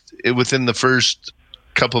just within the first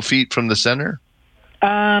couple feet from the center?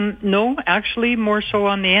 No, actually, more so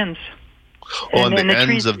on the ends. On the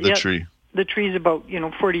ends of the tree. The tree's about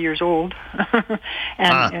 40 years old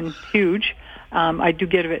and huge. I do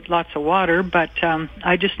get it lots of water, but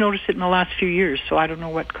I just noticed it in the last few years, so I don't know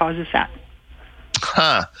what causes that.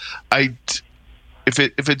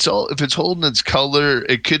 If it's holding its color,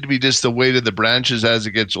 it could be just the weight of the branches as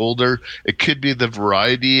it gets older. It could be the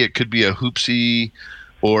variety. It could be a hoopsie,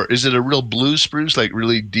 or is it a real blue spruce, like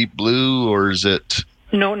really deep blue, or is it?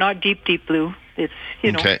 No, not deep blue. It's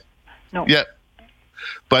okay. No. Yeah.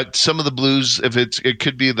 But some of the blues, it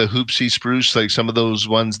could be the hoopsie spruce, like some of those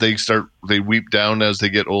ones, they weep down as they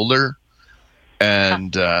get older.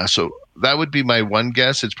 And so that would be my one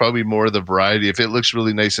guess. It's probably more the variety. If it looks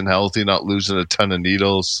really nice and healthy, not losing a ton of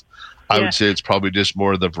needles, I would say it's probably just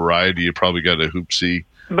more the variety. You probably got a hoopsie.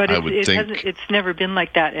 But it's never been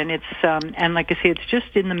like that. And it's, and like I say, it's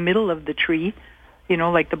just in the middle of the tree,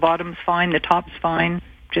 like the bottom's fine, the top's fine,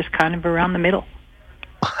 just kind of around the middle.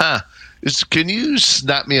 Can you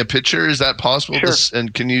snap me a picture? Is that possible? Sure.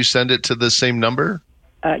 And can you send it to the same number?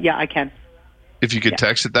 Yeah, I can. If you could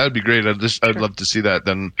text it, that would be great. I'd love to see that.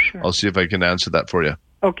 Then I'll see if I can answer that for you.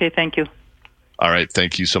 Okay, thank you. All right,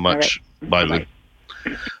 thank you so much. Right. Bye, Lou.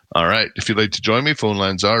 All right, if you'd like to join me, phone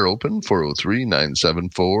lines are open,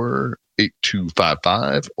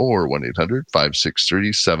 403-974-8255 or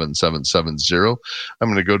 1-800-563-7770. I'm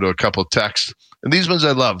going to go to a couple of texts. And these ones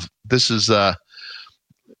I love. This is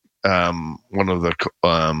one of the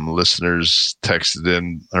listeners texted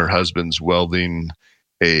in, her husband's welding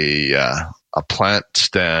a plant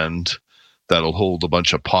stand that'll hold a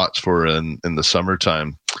bunch of pots for in the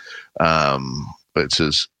summertime. But it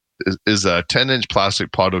says, is a 10-inch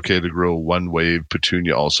plastic pot okay to grow one wave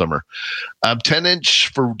petunia all summer?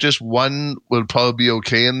 10-inch for just one would probably be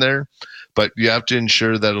okay in there, but you have to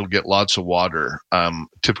ensure that it'll get lots of water.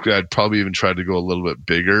 Typically, I'd probably even try to go a little bit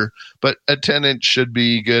bigger, but a 10-inch should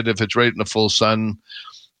be good if it's right in the full sun.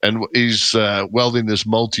 And he's welding this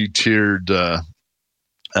multi-tiered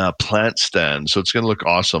plant stand, so it's going to look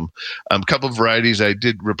awesome. A couple of varieties. I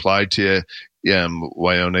did reply to you.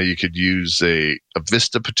 Wyona, you could use a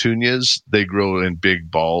Vista petunias. They grow in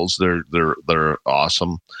big balls. They're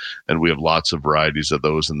awesome, and we have lots of varieties of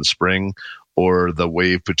those in the spring. Or the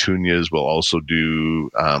wave petunias will also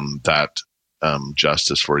do that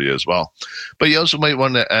justice for you as well. But you also might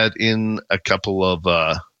want to add in a couple of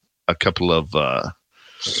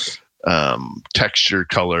texture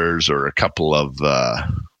colors or a couple of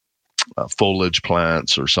foliage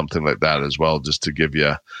plants or something like that as well, just to give you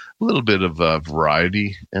a little bit of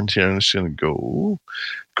variety. And here I'm just going to go.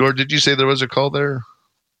 Gord, did you say there was a call there?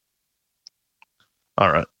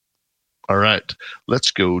 All right.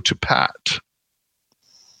 Let's go to Pat.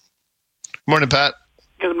 Morning, Pat.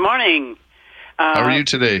 Good morning. How are you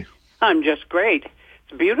today? I'm just great.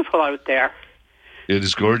 It's beautiful out there. It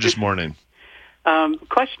is gorgeous morning.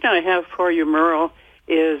 Question I have for you, Merle,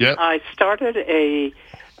 is I started a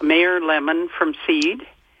Mayor lemon from seed,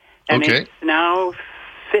 and it's now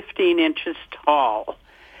 15 inches tall.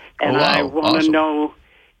 And I want to know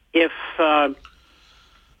if I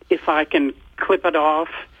can clip it off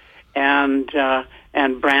and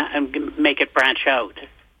make it branch out.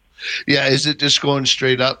 Yeah, is it just going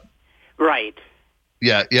straight up? Right.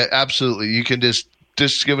 Yeah, absolutely. You can just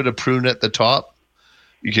give it a prune at the top.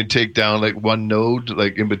 You can take down like one node,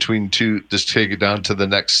 like in between two, just take it down to the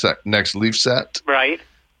next leaf set. Right.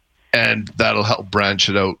 And that'll help branch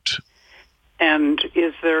it out. And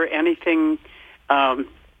is there anything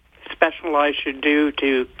special I should do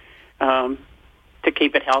to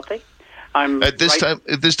keep it healthy? At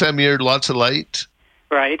this time of year, lots of light.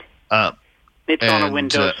 Right. It's on a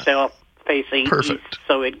windowsill facing east,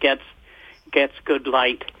 so it gets good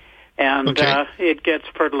light, and it gets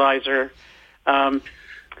fertilizer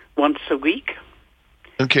once a week.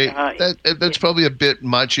 Okay, that's probably a bit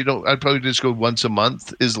much. I'd probably just go once a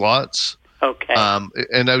month is lots. Okay.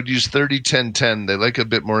 And I would use 30-10-10. They like a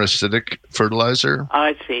bit more acidic fertilizer.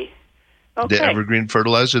 I see. Okay. The evergreen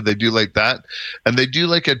fertilizer, they do like that. And they do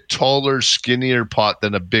like a taller, skinnier pot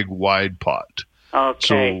than a big, wide pot.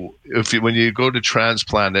 Okay. So when you go to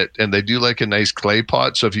transplant it, and they do like a nice clay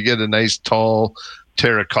pot. So if you get a nice, tall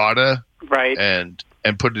terracotta, right, and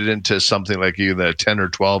put it into something like either a 10 or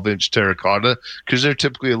 12-inch terracotta, because they're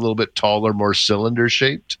typically a little bit taller, more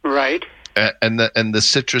cylinder-shaped. Right. And the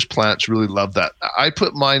citrus plants really love that. I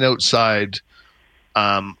put mine outside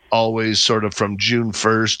always sort of from June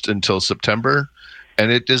 1st until September,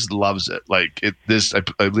 and it just loves it. Like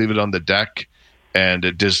I leave it on the deck, and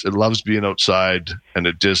it loves being outside, and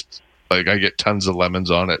it just, like, I get tons of lemons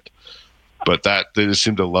on it. But they just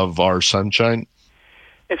seem to love our sunshine.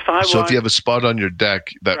 If you have a spot on your deck,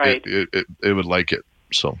 that right. it would like it.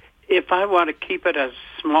 So if I want to keep it as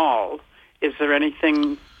small, is there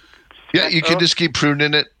anything special? Yeah, you can just keep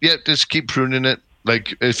pruning it. Yeah, just keep pruning it.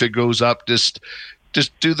 Like if it goes up, just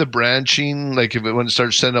do the branching. Like when it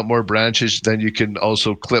starts sending out more branches, then you can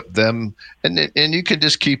also clip them, and you can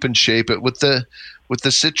just keep and shape it. With the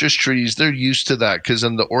citrus trees, they're used to that because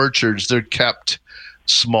in the orchards they're kept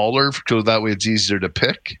smaller, because that way it's easier to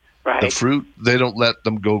pick. Right. The fruit, they don't let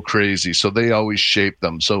them go crazy, so they always shape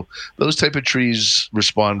them. So those type of trees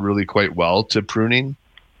respond really quite well to pruning.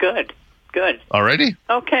 Good. Alrighty.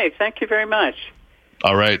 Okay, thank you very much.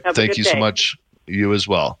 All right, thank you day. So much. You as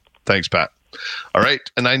well. Thanks, Pat. All right,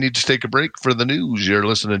 and I need to take a break for the news. You're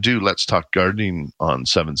listening to Let's Talk Gardening on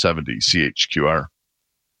 770 CHQR.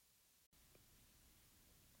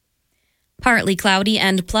 Partly cloudy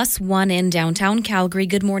and +1 in downtown Calgary.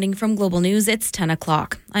 Good morning from Global News. It's 10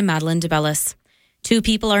 o'clock. I'm Madeline DeBellis. 2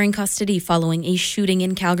 people are in custody following a shooting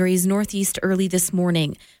in Calgary's northeast early this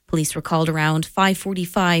morning. Police were called around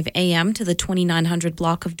 5:45 a.m. to the 2900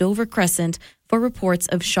 block of Dover Crescent for reports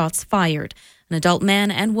of shots fired. An adult man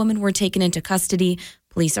and woman were taken into custody.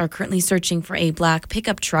 Police are currently searching for a black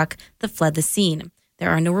pickup truck that fled the scene. There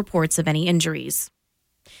are no reports of any injuries.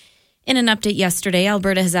 In an update yesterday,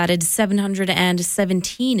 Alberta has added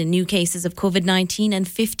 717 new cases of COVID-19 and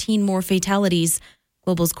 15 more fatalities.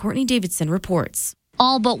 Global's Courtney Davidson reports.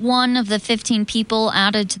 All but one of the 15 people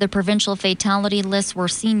added to the provincial fatality list were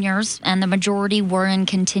seniors, and the majority were in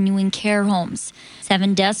continuing care homes.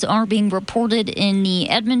 7 deaths are being reported in the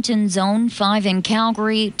Edmonton zone, 5 in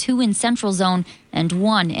Calgary, 2 in Central zone, and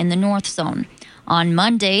 1 in the North zone. On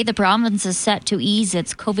Monday, the province is set to ease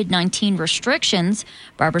its COVID-19 restrictions.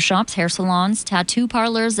 Barbershops, hair salons, tattoo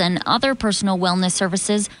parlors, and other personal wellness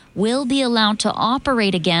services will be allowed to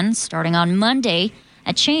operate again starting on Monday,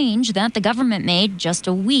 a change that the government made just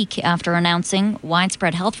a week after announcing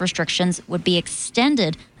widespread health restrictions would be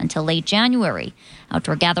extended until late January.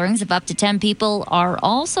 Outdoor gatherings of up to 10 people are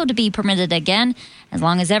also to be permitted again, as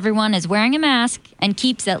long as everyone is wearing a mask and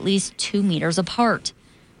keeps at least 2 meters apart.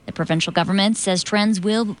 The provincial government says trends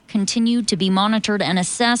will continue to be monitored and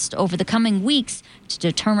assessed over the coming weeks to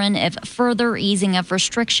determine if further easing of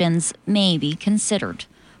restrictions may be considered.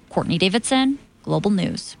 Courtney Davidson, Global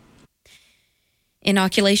News.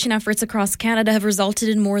 Inoculation efforts across Canada have resulted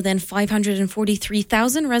in more than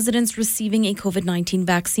 543,000 residents receiving a COVID-19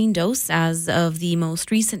 vaccine dose as of the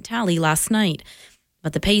most recent tally last night.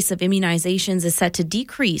 But the pace of immunizations is set to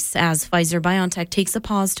decrease as Pfizer-BioNTech takes a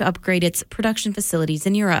pause to upgrade its production facilities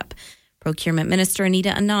in Europe. Procurement Minister Anita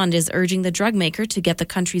Anand is urging the drug maker to get the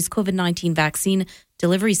country's COVID-19 vaccine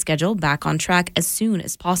delivery schedule back on track as soon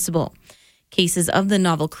as possible. Cases of the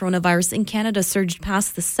novel coronavirus in Canada surged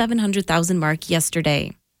past the 700,000 mark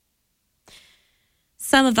yesterday.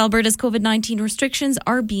 Some of Alberta's COVID-19 restrictions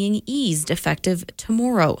are being eased effective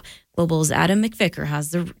tomorrow. Global's Adam McVicker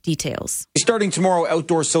has the details. Starting tomorrow,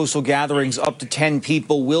 outdoor social gatherings up to 10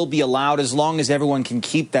 people will be allowed as long as everyone can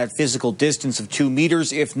keep that physical distance of 2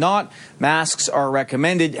 meters. If not, masks are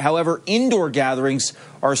recommended. However, indoor gatherings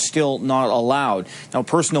are still not allowed. Now,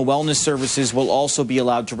 personal wellness services will also be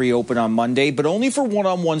allowed to reopen on Monday, but only for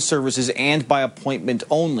one-on-one services and by appointment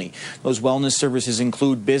only. Those wellness services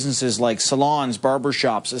include businesses like salons,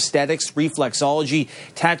 barbershops, aesthetics, reflexology,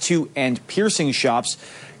 tattoo and piercing shops.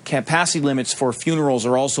 Capacity limits for funerals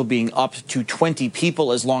are also being upped to 20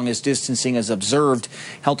 people as long as distancing is observed.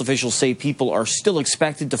 Health officials say people are still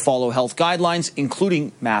expected to follow health guidelines,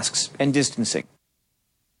 including masks and distancing.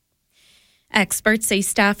 Experts say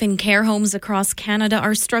staff in care homes across Canada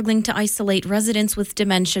are struggling to isolate residents with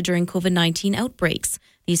dementia during COVID-19 outbreaks.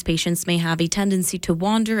 These patients may have a tendency to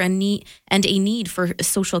wander and a need for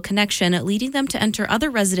social connection, leading them to enter other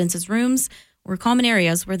residents' rooms or common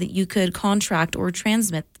areas where you could contract or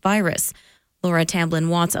transmit the virus. Laura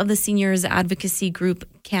Tamblin-Watts of the seniors advocacy group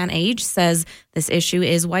CanAge says this issue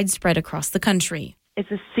is widespread across the country.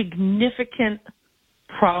 It's a significant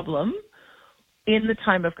problem in the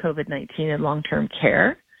time of COVID-19 and long-term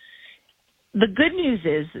care. The good news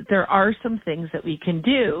is that there are some things that we can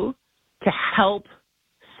do to help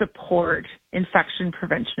support infection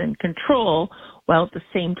prevention and control, while at the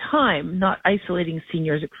same time not isolating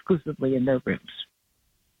seniors exclusively in their rooms.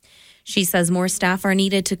 She says more staff are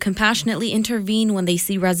needed to compassionately intervene when they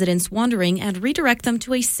see residents wandering and redirect them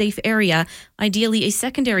to a safe area, ideally a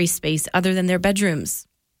secondary space other than their bedrooms.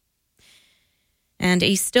 And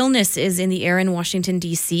a stillness is in the air in Washington,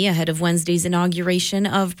 D.C. ahead of Wednesday's inauguration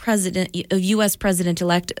of U.S.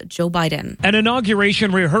 President-elect Joe Biden. An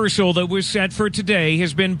inauguration rehearsal that was set for today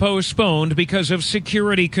has been postponed because of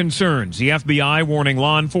security concerns. The FBI warning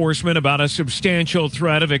law enforcement about a substantial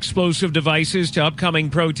threat of explosive devices to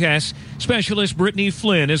upcoming protests. Specialist Brittany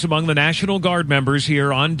Flynn is among the National Guard members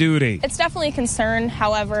here on duty. It's definitely a concern.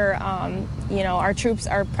 However, our troops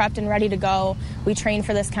are prepped and ready to go. We train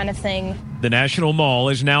for this kind of thing. The National Mall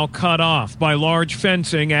is now cut off by large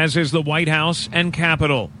fencing, as is the White House and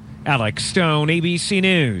Capitol. Alex Stone, ABC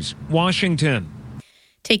News, Washington.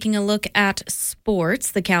 Taking a look at sports,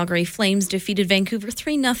 the Calgary Flames defeated Vancouver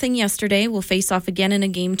 3-0 yesterday. Will face off again in a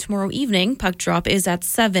game tomorrow evening. Puck drop is at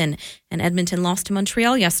 7, and Edmonton lost to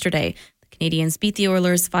Montreal yesterday. The Canadiens beat the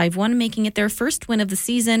Oilers 5-1, making it their first win of the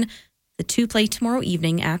season. The two play tomorrow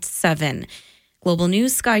evening at 7. Global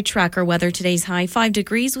News Sky Tracker weather. Today's high 5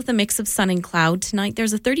 degrees with a mix of sun and cloud. Tonight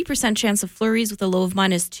there's a 30% chance of flurries with a low of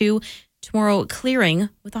 -2. Tomorrow clearing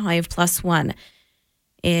with a high of +1.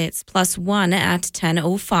 It's +1 at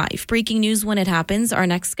 10:05. Breaking news when it happens. Our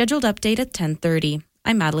next scheduled update at 10:30.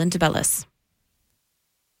 I'm Madeline DeBellis.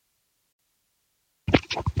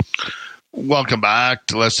 Welcome back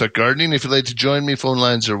to Let's Talk Gardening. If you'd like to join me, phone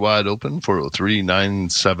lines are wide open,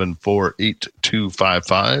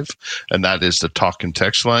 403-974-8255, and that is the talk and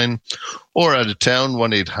text line. Or out of town,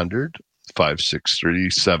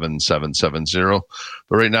 1-800-563-7770.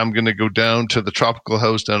 But right now I'm going to go down to the Tropical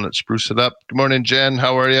House down at Spruce It Up. Good morning, Jen.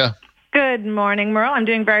 How are you? Good morning, Merle. I'm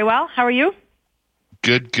doing very well. How are you?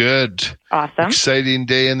 Good. Awesome. Exciting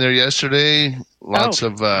day in there yesterday. Lots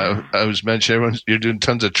of, I was mentioning, you're doing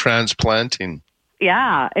tons of transplanting.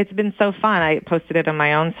 Yeah, it's been so fun. I posted it on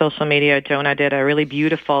my own social media. Jonah did a really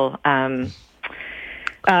beautiful alocasia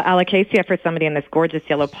for somebody in this gorgeous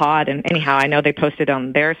yellow pod. And anyhow, I know they posted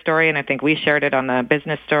on their story, and I think we shared it on the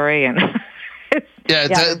business story. And that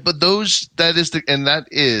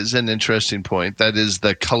is an interesting point. That is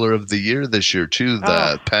the color of the year this year too.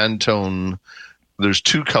 The Pantone. There's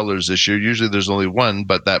 2 colors this year. Usually there's only one,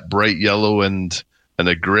 but that bright yellow and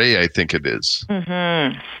a gray, I think it is.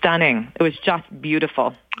 Mm-hmm. Stunning. It was just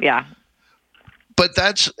beautiful. Yeah. But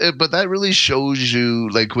that really shows you,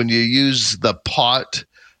 like, when you use the pot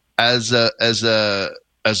as a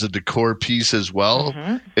decor piece as well,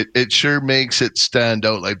 mm-hmm. it sure makes it stand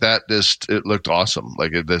out like that. It looked awesome.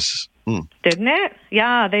 Like this. Didn't it?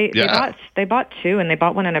 Yeah, they bought 2, and they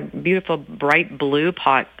bought one in a beautiful bright blue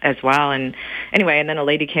pot as well. And anyway, and then a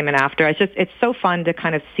lady came in after. It's so fun to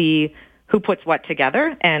kind of see who puts what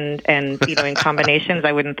together, and in combinations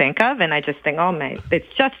I wouldn't think of. And I just think, oh my, it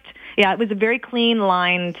was a very clean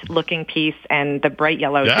lined looking piece, and the bright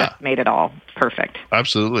yellow just made it all perfect.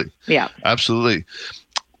 Absolutely. Yeah. Absolutely.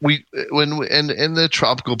 In the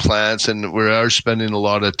tropical plants, and we are spending a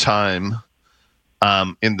lot of time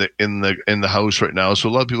in the house right now. So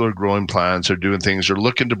a lot of people are growing plants, are doing things, are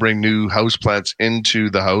looking to bring new house plants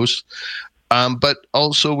into the house. But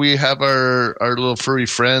also we have our little furry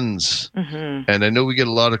friends, mm-hmm. and I know we get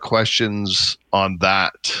a lot of questions on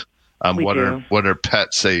that. What are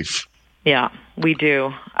pet safe? Yeah, we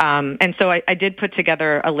do. And so I did put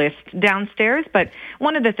together a list downstairs, but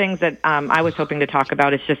one of the things that I was hoping to talk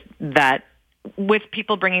about is just that with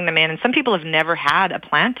people bringing them in, and some people have never had a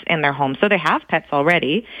plant in their home, so they have pets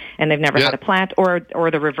already, and they've never had a plant, or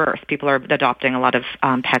the reverse. People are adopting a lot of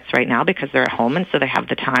pets right now because they're at home, and so they have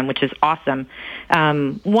the time, which is awesome.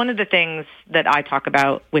 One of the things that I talk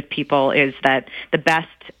about with people is that the best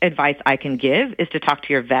advice I can give is to talk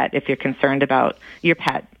to your vet if you're concerned about your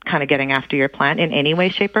pet kind of getting after your plant in any way,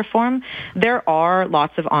 shape, or form. There are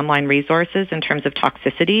lots of online resources in terms of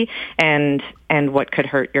toxicity and what could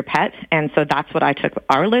hurt your pet. And so that's what I took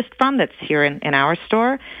our list from that's here in our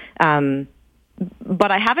store. But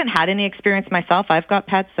I haven't had any experience myself. I've got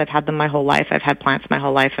pets. I've had them my whole life. I've had plants my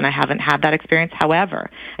whole life, and I haven't had that experience. However,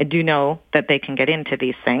 I do know that they can get into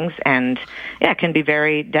these things, and it can be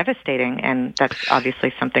very devastating, and that's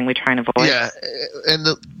obviously something we try and avoid. Yeah,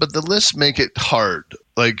 but the lists make it hard,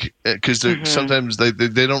 like, because mm-hmm. sometimes they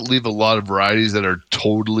don't leave a lot of varieties that are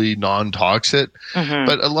totally non-toxic, mm-hmm.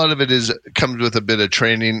 but a lot of it comes with a bit of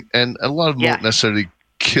training, and a lot of them won't necessarily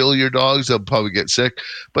kill your dogs. They'll probably get sick.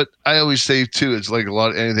 But I always say too, it's like a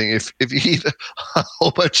lot of anything. If you eat a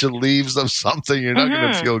whole bunch of leaves of something, you're not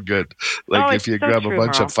going to feel good. Like if you grab a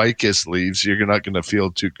bunch of ficus leaves, you're not going to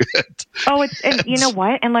feel too good. And you know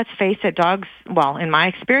what? And let's face it, dogs, well, in my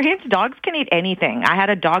experience, dogs can eat anything. I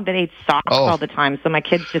had a dog that ate socks all the time. So my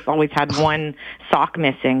kids just always had one sock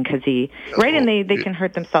missing because and they can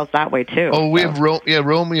hurt themselves that way too. We have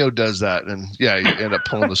Romeo does that. And you end up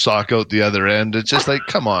pulling the sock out the other end. It's just like,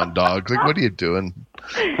 come on, dog. Like, what are you doing?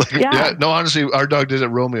 Like, no, honestly, our dog did it.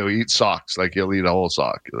 Romeo, he eats socks. Like, he'll eat a whole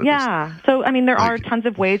sock. So, I mean, there are tons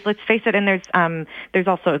of ways. Let's face it. And there's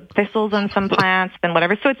also thistles on some plants and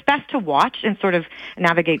whatever. So it's best to watch and sort of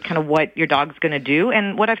navigate kind of what your dog's going to do.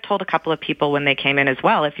 And what I've told a couple of people when they came in as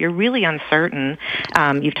well, if you're really uncertain,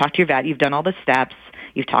 you've talked to your vet, you've done all the steps,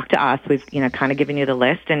 you've talked to us, we've, kind of given you the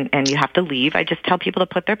list, and you have to leave. I just tell people to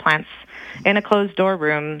put their plants in a closed door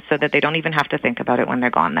room so that they don't even have to think about it when they're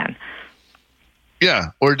gone then.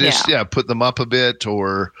 Yeah, or just put them up a bit,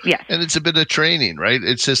 and it's a bit of training, right?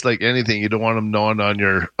 It's just like anything. You don't want them gnawing on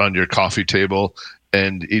your coffee table,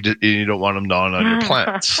 and you don't want them gnawing on your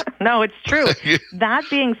plants. No, it's true. That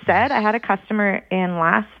being said, I had a customer in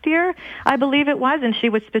last year, I believe it was, and she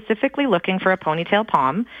was specifically looking for a ponytail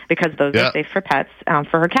palm because those are safe for pets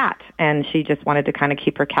for her cat, and she just wanted to kind of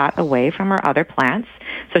keep her cat away from her other plants.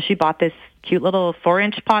 So she bought this cute little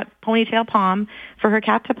 4-inch pot ponytail palm for her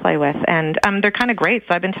cat to play with. And they're kind of great.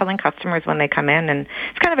 So I've been telling customers when they come in, and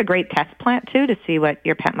it's kind of a great test plant, too, to see what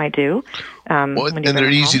your pet might do. And they're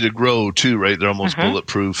easy to grow, too, right? They're almost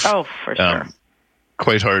bulletproof. Oh, for sure.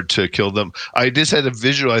 Quite hard to kill them. I just had a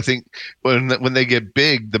visual, I think, when they get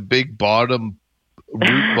big, the big bottom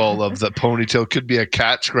root ball of the ponytail could be a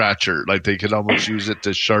cat scratcher. Like, they could almost use it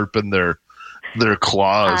to sharpen their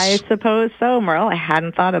claws. I suppose so, Merle. I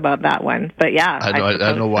hadn't thought about that one, but yeah. I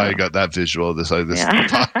don't know why I got that visual. I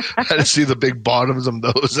had to see the big bottoms of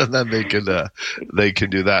those, and then they can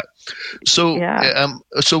do that. So,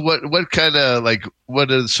 so what kind of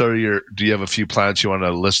do you have a few plants you want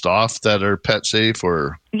to list off that are pet safe,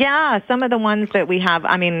 or? Yeah, some of the ones that we have.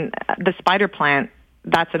 I mean, the spider plant.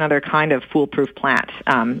 That's another kind of foolproof plant,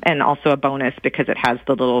 and also a bonus because it has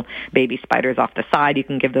the little baby spiders off the side. You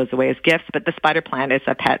can give those away as gifts, but the spider plant is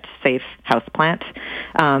a pet-safe house plant.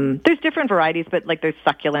 There's different varieties, but like there's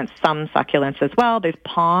succulents, some succulents as well. There's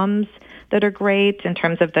palms that are great in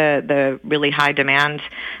terms of the really high demand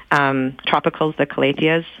tropicals. The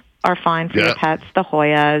calatheas are fine for your pets. The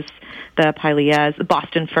Hoyas, the pileas, the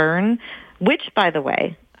Boston fern, which, by the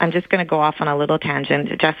way, I'm just going to go off on a little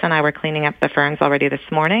tangent. Jess and I were cleaning up the ferns already this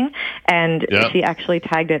morning, and she actually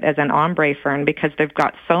tagged it as an ombre fern because they've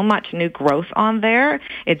got so much new growth on there.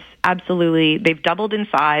 It's absolutely, they've doubled in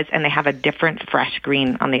size, and they have a different fresh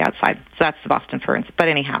green on the outside. So that's the Boston ferns. But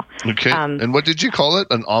anyhow. Okay. And what did you call it?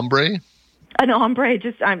 An ombre? An ombre,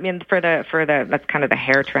 for the that's kind of the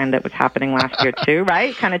hair trend that was happening last year too,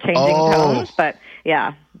 right? Kind of changing tones. But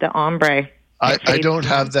yeah, the ombre. I don't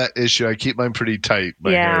have that issue. I keep mine pretty tight,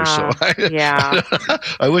 my hair. So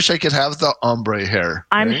I wish I could have the ombre hair.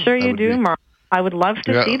 I'm sure you do, Mark. I would love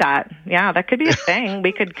to see that. Yeah, that could be a thing.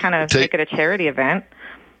 We could kind of make it a charity event.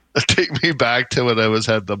 Take me back to when I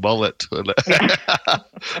had the mullet.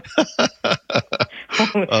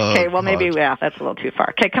 Okay, well, maybe that's a little too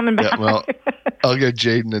far. Okay, coming back. Yeah, well, I'll get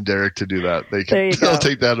Jaden and Derek to do that. They'll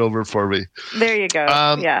take that over for me. There you go.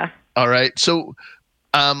 All right. So,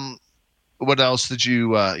 what else did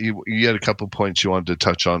you had a couple points you wanted to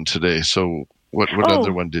touch on today. So what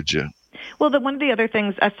other one did you? Well, one of the other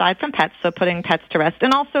things aside from pets, so putting pets to rest,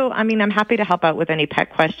 and also, I mean, I'm happy to help out with any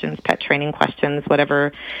pet questions, pet training questions,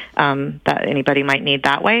 whatever that anybody might need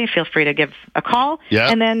that way. Feel free to give a call. Yeah.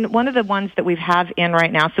 And then one of the ones that we have in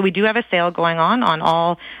right now, so we do have a sale going on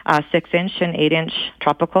all 6-inch and 8-inch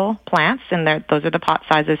tropical plants, and those are the pot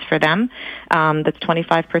sizes for them. That's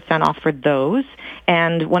 25% off for those.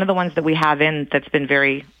 And one of the ones that we have in that's been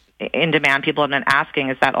very in demand, people have been asking,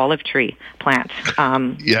 is that olive tree plant,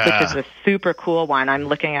 which is a super cool one. I'm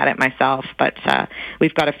looking at it myself, but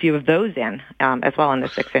we've got a few of those in as well in the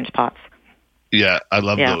 6-inch pots. Yeah, I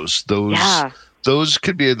love those. Those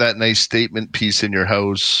could be that nice statement piece in your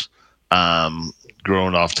house,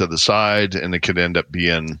 growing off to the side, and it could end up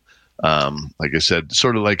being, like I said,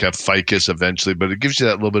 sort of like a ficus eventually, but it gives you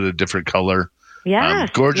that little bit of different color. Yeah,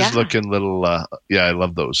 gorgeous looking little. I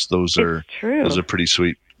love those. Those are pretty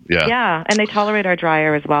sweet. Yeah, and they tolerate our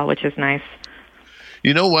dryer as well, which is nice.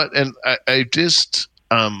 You know what? And I just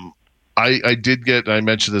I did get. I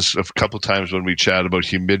mentioned this a couple times when we chat about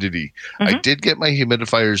humidity. I did get my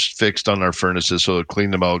humidifiers fixed on our furnaces, so I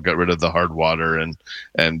cleaned them out, got rid of the hard water,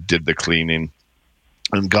 and did the cleaning.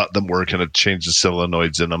 And got them working. I changed the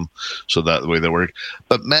solenoids in them so that the way they work.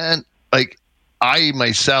 But man, like I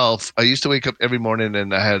myself, I used to wake up every morning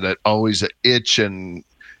and I had always an itch and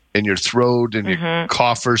in your throat and your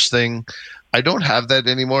coughers thing. I don't have that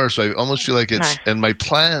anymore, so I almost feel like it's. And my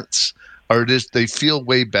plants are they feel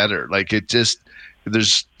way better. Like it just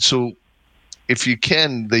so. If you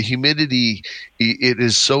can, the humidity, it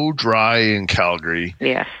is so dry in Calgary.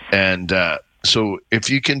 Yes. And So if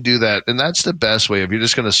you can do that, and that's the best way. If you're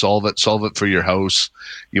just going to solve it for your house.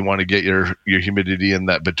 You want to get your humidity in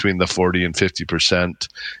that between the 40 and 50%.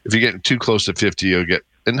 If you get too close to 50, you'll get.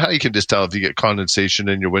 And how you can just tell if you get condensation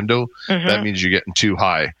in your window, that means you're getting too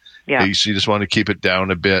high. Yeah. So you just want to keep it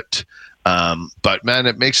down a bit. But man,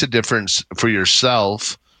 it makes a difference for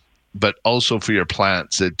yourself, but also for your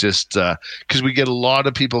plants. It just because we get a lot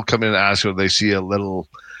of people come in and ask when they see a little,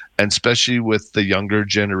 and especially with the younger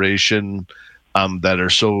generation. That are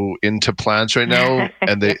so into plants right now,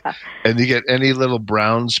 and they get any little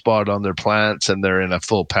brown spot on their plants, and they're in a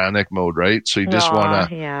full panic mode, right? So you just want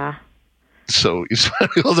to, so you just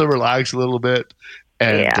want to be able to relax a little bit,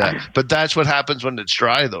 and but that's what happens when it's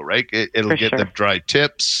dry, though, right? It'll get the dry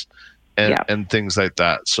tips and things like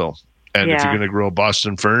that. So, and if you're going to grow a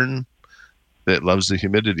Boston fern, it loves the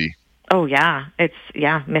humidity. Oh yeah, it's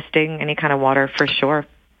misting, any kind of water for sure.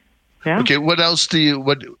 Yeah. Okay. What else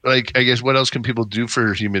I guess what else can people do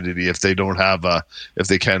for humidity if they don't have if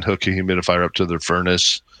they can't hook a humidifier up to their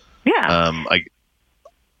furnace? Yeah.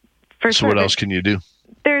 So what else can you do?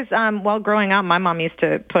 There's growing up, my mom used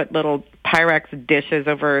to put little Pyrex dishes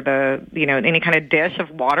over any kind of dish of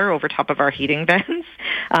water over top of our heating vents.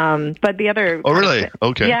 But the other... Oh, really?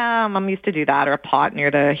 Okay. Yeah, Mom used to do that, or a pot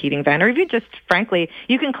near the heating vent. Or if you just, frankly,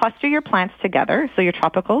 you can cluster your plants together. So your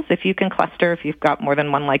tropicals, if you can cluster, if you've got more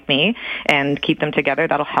than one like me, and keep them together,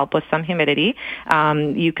 that'll help with some humidity.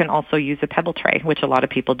 You can also use a pebble tray, which a lot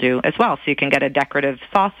of people do as well. So you can get a decorative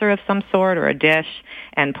saucer of some sort or a dish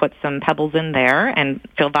and put some pebbles in there and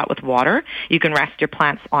fill that with water. You can rest your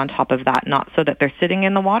plants on top of that, not so that they're sitting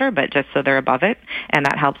in the water, but just so they're above it, and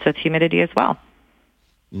that helps with humidity as well.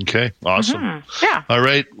 Okay, awesome. Yeah. All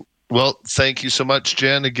right. Well, thank you so much,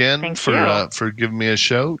 Jen, again for giving me a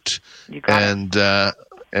shout. You got it.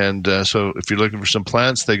 And so if you're looking for some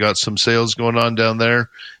plants, they got some sales going on down there,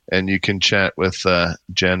 and you can chat with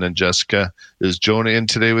Jen and Jessica. Is Jonah in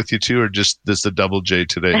today with you too, or just this the double J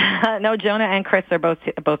today? No, Jonah and Chris are both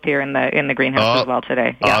here in the greenhouse as well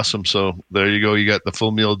today. Yeah. Awesome. So there you go. You got the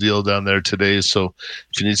full meal deal down there today. So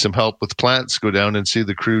if you need some help with plants, go down and see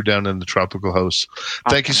the crew down in the tropical house. Awesome.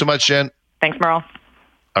 Thank you so much, Jen. Thanks, Merle.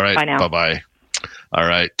 All right. Bye now. Bye-bye. All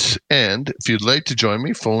right. And if you'd like to join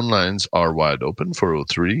me, phone lines are wide open,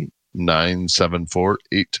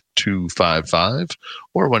 403-974-8255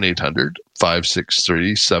 or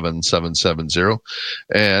 1-800-563-7770.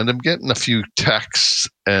 And I'm getting a few texts,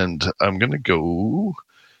 and I'm going to go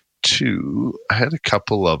to, I had a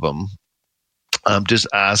couple of them. I'm just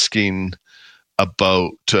asking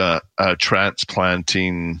about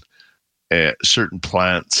transplanting certain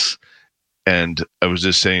plants. And I was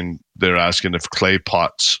just saying, they're asking if clay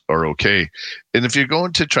pots are okay. And if you're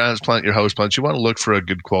going to transplant your houseplants, you want to look for a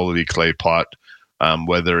good quality clay pot,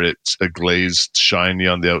 whether it's a glazed shiny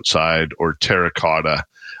on the outside or terracotta.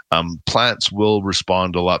 Plants will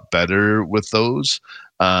respond a lot better with those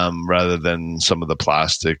rather than some of the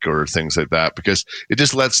plastic or things like that, because it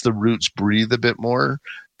just lets the roots breathe a bit more,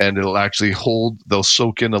 and it'll actually they'll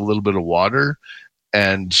soak in a little bit of water.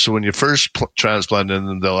 And so when you first transplant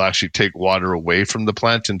them, they'll actually take water away from the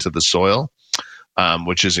plant into the soil,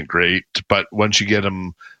 which isn't great. But once you get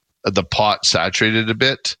the pot saturated a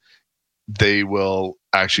bit, they will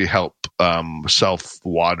actually help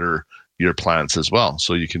self-water your plants as well.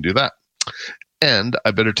 So you can do that. And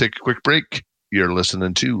I better take a quick break. You're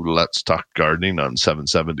listening to Let's Talk Gardening on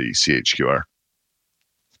 770 CHQR.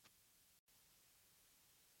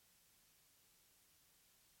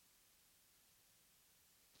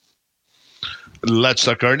 Let's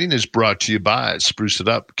Talk Gardening is brought to you by Spruce It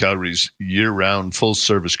Up, Calgary's year-round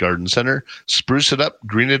full-service garden center. Spruce it up,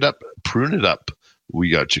 green it up, prune it up. We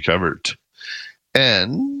got you covered.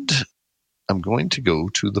 And I'm going to go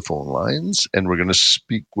to the phone lines, and we're going to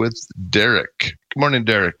speak with Derek. Good morning,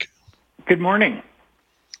 Derek. Good morning.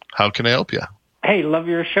 How can I help you? Hey, love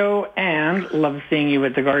your show and love seeing you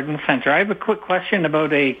at the garden center. I have a quick question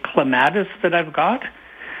about a clematis that I've got.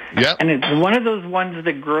 Yeah. And it's one of those ones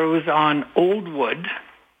that grows on old wood,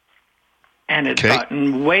 and it's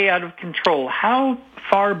gotten way out of control. How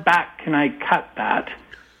far back can I cut that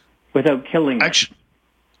without killing it?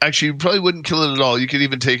 Actually, you probably wouldn't kill it at all. You could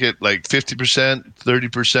even take it like 50%,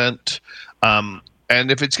 30%.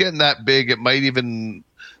 And if it's getting that big, it might even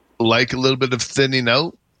like a little bit of thinning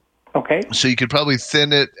out. Okay. So you could probably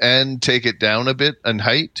thin it and take it down a bit in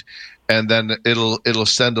height. And then it'll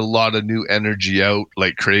send a lot of new energy out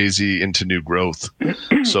like crazy into new growth.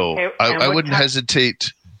 So I wouldn't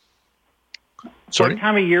hesitate. Sorry? What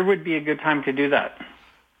time of year would be a good time to do that?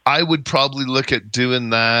 I would probably look at doing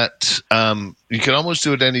that. You can almost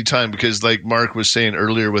do it any time, because like Mark was saying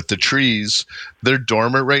earlier with the trees, they're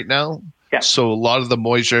dormant right now. Yeah. So a lot of the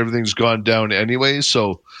moisture, everything's gone down anyway.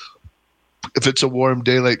 So if it's a warm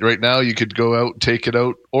day like right now, you could go out, take it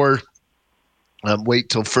out, or wait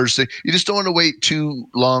till first thing. You just don't want to wait too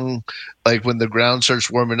long, like when the ground starts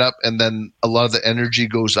warming up and then a lot of the energy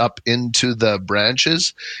goes up into the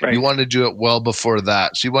branches. Right. You want to do it well before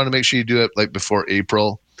that. So you want to make sure you do it like before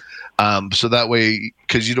April. So that way,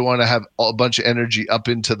 because you don't want to have a bunch of energy up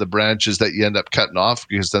into the branches that you end up cutting off,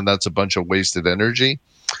 because then that's a bunch of wasted energy.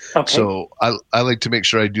 Okay. So I like to make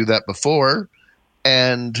sure I do that before.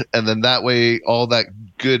 And then that way, all that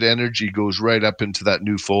good energy goes right up into that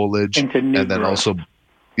new foliage, and then growth. Also,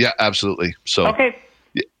 yeah, absolutely. So, okay,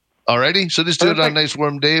 yeah, alrighty. So just do it on a nice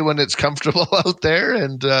warm day when it's comfortable out there,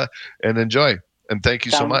 and enjoy. And thank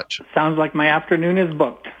you so much. Sounds like my afternoon is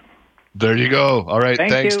booked. There you go. All right,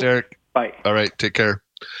 thanks, Derek. Bye. All right, take care.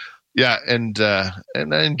 Yeah, and I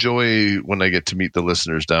enjoy when I get to meet the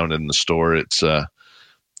listeners down in the store. It's a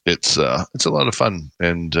lot of fun,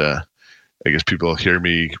 and I guess people hear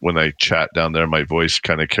me when I chat down there. My voice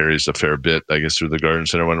kind of carries a fair bit, I guess, through the garden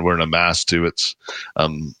center. When wearing a mask too, it's,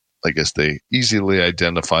 I guess, they easily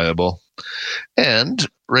identifiable. And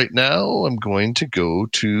right now I'm going to go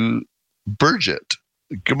to Bridget.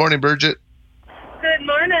 Good morning, Bridget. Good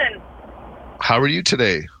morning. How are you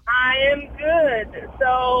today? I am good.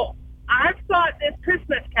 So I've got this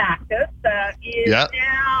Christmas cactus that is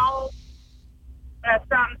now,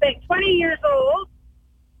 20 years old.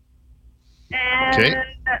 And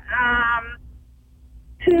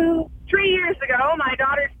 3 years ago, my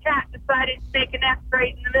daughter's cat decided to make a nest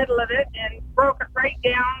right in the middle of it and broke it right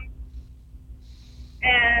down.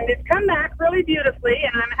 And it's come back really beautifully,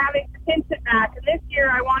 and I'm having to pinch it back. And this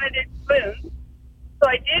year, I wanted it to bloom, so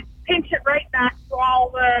I did pinch it right back to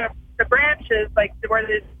all the branches, like where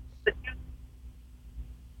there's the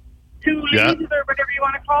two leaves or whatever you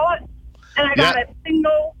want to call it. And I got a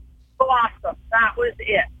single blossom. That was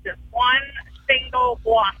it. Just one single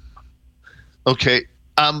blossom. Okay.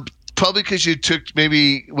 Probably because you took,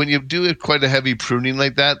 maybe when you do quite a heavy pruning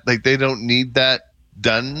like that, like they don't need that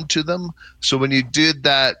done to them. So when you did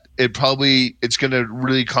that, it's going to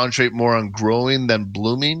really concentrate more on growing than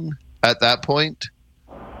blooming at that point.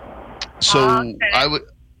 So I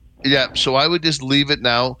would just leave it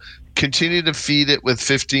now. Continue to feed it with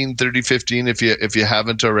 15-30-15 if you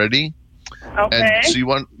haven't already. Okay. And so you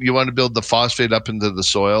want to build the phosphate up into the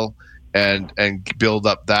soil and build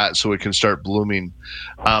up that so it can start blooming.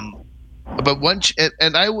 But once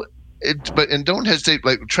and don't hesitate,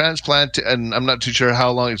 like transplant, and I'm not too sure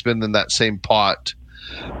how long it's been in that same pot,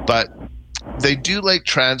 but they do like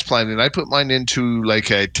transplanting. I put mine into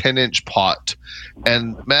like a 10-inch pot,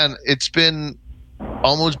 and man, it's been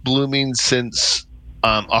almost blooming since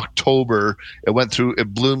October.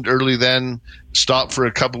 It bloomed early then, stopped for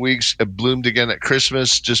a couple weeks. It bloomed again at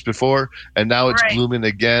Christmas just before, and now it's blooming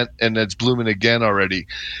again, and it's blooming again already.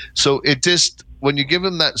 So it just, when you give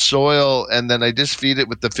them that soil, and then I just feed it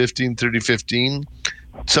with the 15-30-15,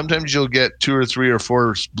 sometimes you'll get 2 or 3 or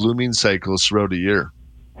 4 blooming cycles throughout a year.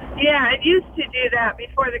 Yeah, it used to do that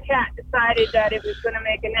before the cat decided that it was going to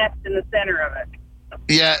make a nest in the center of it.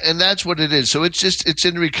 Yeah, and that's what it is. So it's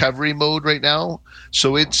in recovery mode right now.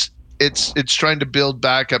 So it's trying to build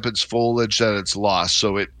back up its foliage that it's lost.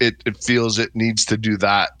 So it feels it needs to do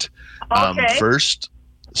that first.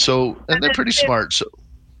 So, and they're pretty smart. So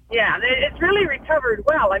yeah, it's really recovered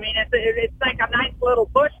well. I mean, it's like a nice little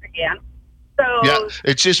bush again. So yeah,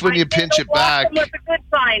 it's just when you pinch it back. It's a good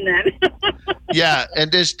sign then. Yeah,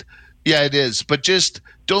 and just it is. But just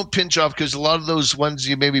don't pinch off, because a lot of those ones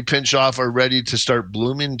you maybe pinch off are ready to start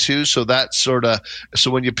blooming too. So that's so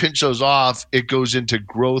when you pinch those off, it goes into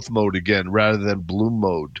growth mode again rather than bloom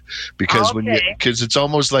mode, because because it's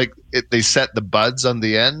almost like they set the buds on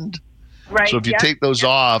the end. Right. So if you take those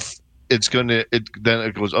off, then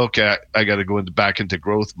it goes, okay, I got to go back into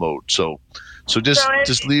growth mode. So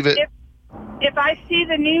just leave it. If I see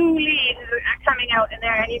the new leaves coming out in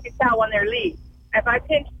there, and you can tell when they're leaves, if I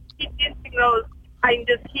keep pinching those, I can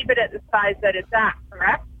just keep it at the size that it's at,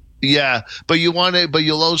 correct? Yeah, but you'll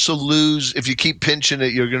also lose, if you keep pinching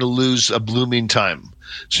it, you're going to lose a blooming time.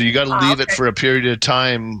 So you got to leave it for a period of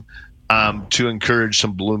time to encourage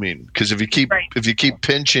some blooming. Because if you keep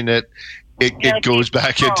pinching it, it goes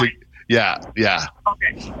back growing.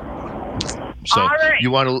 Okay.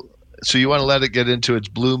 So you want to let it get into its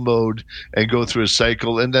bloom mode and go through a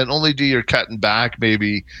cycle, and then only do your cutting back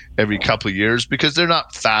maybe every couple of years, because they're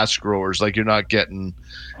not fast growers. Like, you're not getting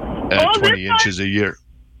 20 inches a year.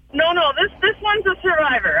 No, this one's a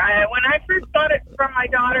survivor. When I first got it from my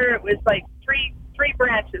daughter, it was like three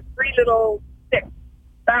branches, 3 little sticks.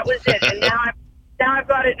 That was it. And now I've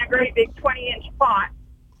got it in a great big 20-inch pot,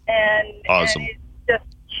 and awesome. And it's just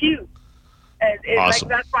cute. Awesome.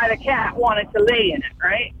 Like, that's why the cat wanted to lay in it,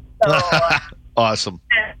 right? So, awesome.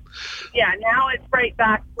 Yeah, now it's right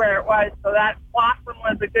back where it was. So that blossom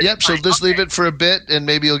was a good. Yep. So just leave it for a bit, and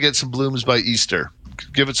maybe you'll get some blooms by Easter.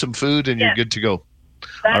 Give it some food, and you're good to go.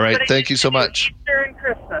 That's all right. Thank you so much. Easter and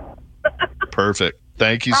Christmas. Perfect.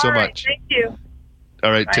 Thank you so much. Thank you.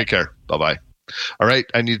 All right. Bye. Take care. Bye-bye. All right.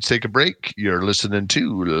 I need to take a break. You're listening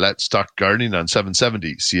to Let's Talk Gardening on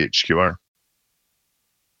 770 CHQR.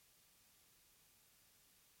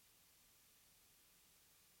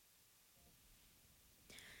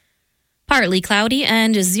 Partly cloudy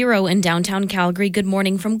and 0 in downtown Calgary. Good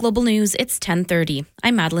morning from Global News. It's 10:30.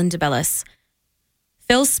 I'm Madeline DeBellis.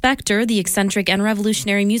 Phil Spector, the eccentric and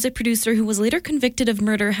revolutionary music producer who was later convicted of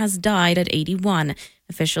murder, has died at 81.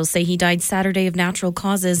 Officials say he died Saturday of natural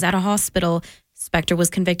causes at a hospital. Spector was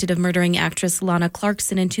convicted of murdering actress Lana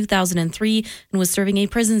Clarkson in 2003 and was serving a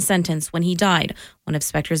prison sentence when he died. One of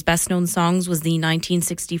Spector's best-known songs was the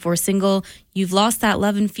 1964 single, You've Lost That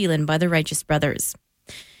Lovin' Feelin' by the Righteous Brothers.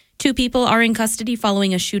 2 people are in custody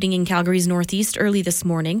following a shooting in Calgary's northeast early this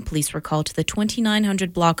morning. Police were called to the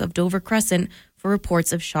 2900 block of Dover Crescent for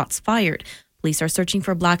reports of shots fired. Police are searching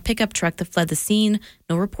for a black pickup truck that fled the scene.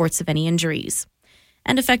 No reports of any injuries.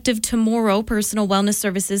 And effective tomorrow, personal wellness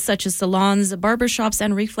services such as salons, barbershops,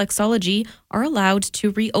 and reflexology are allowed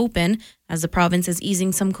to reopen as the province is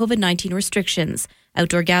easing some COVID-19 restrictions.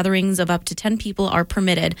 Outdoor gatherings of up to 10 people are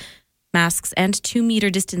permitted. Masks and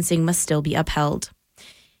 2-meter distancing must still be upheld.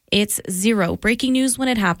 It's 0 breaking news when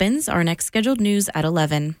it happens. Our next scheduled news at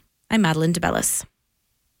 11. I'm Madeline DeBellis.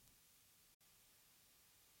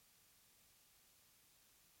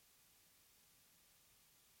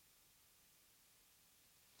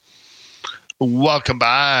 Welcome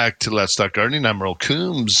back to Let's Talk Gardening. I'm Earl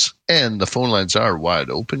Coombs, and the phone lines are wide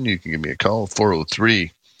open. You can give me a call,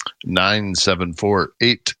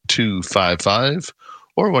 403-974-8255.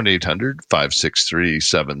 or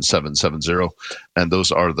 1-800-563-7770. And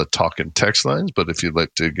those are the talk and text lines. But if you'd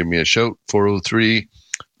like to give me a shout,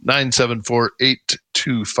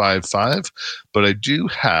 403-974-8255. But I do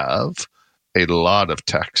have a lot of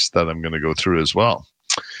texts that I'm going to go through as well.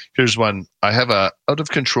 Here's one. I have a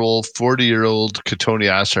out-of-control 40-year-old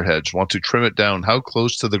Cotoneaster hedge. Want to trim it down. How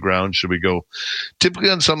close to the ground should we go? Typically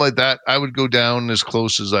on something like that, I would go down as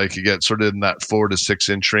close as I could get, sort of in that 4 to 6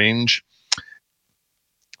 inch range.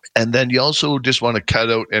 And then you also just want to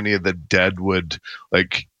cut out any of the dead wood,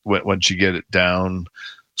 like once you get it down.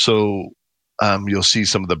 So you'll see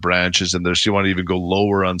some of the branches in there. So you want to even go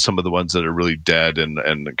lower on some of the ones that are really dead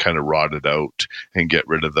and kind of rotted out and get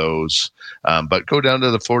rid of those. But go down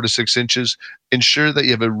to the 4 to 6 inches. Ensure that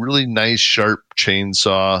you have a really nice, sharp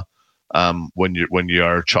chainsaw when you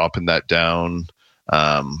are chopping that down.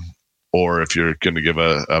 Or if you're going to give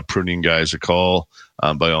a pruning guys a call,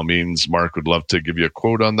 by all means, Mark would love to give you a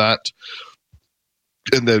quote on that.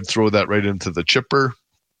 And then throw that right into the chipper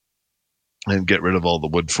and get rid of all the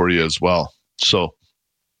wood for you as well. So,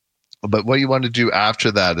 but what you want to do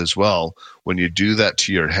after that as well, when you do that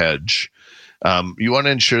to your hedge, you want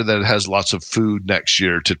to ensure that it has lots of food next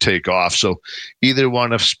year to take off. So either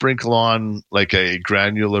want to sprinkle on like a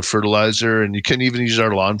granular fertilizer, and you can even use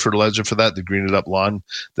our lawn fertilizer for that, the Green It Up Lawn,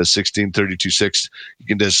 the 1632-6. You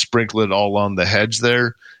can just sprinkle it all on the hedge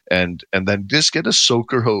there, and then just get a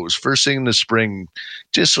soaker hose first thing in the spring,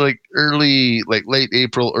 just like late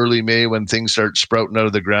April, early May, when things start sprouting out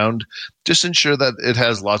of the ground. Just ensure that it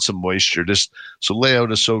has lots of moisture. So lay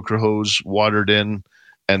out a soaker hose, water it in,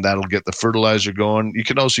 and that'll get the fertilizer going. You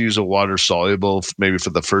can also use a water soluble, maybe for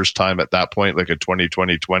the first time at that point, like a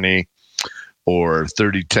 20-20-20 or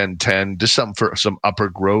 30-10-10, just something for some upper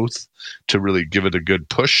growth to really give it a good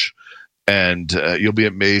push. And you'll be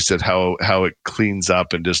amazed at how it cleans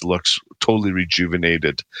up and just looks totally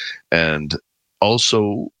rejuvenated. And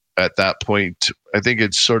also at that point, I think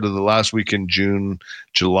it's sort of the last week in June,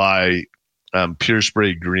 July, Pure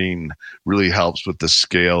Spray Green really helps with the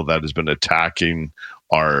scale that has been attacking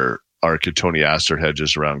our Cotoneaster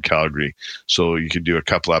hedges around Calgary. So you can do a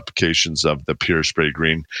couple applications of the Pure Spray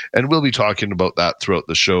Green. And we'll be talking about that throughout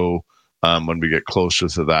the show when we get closer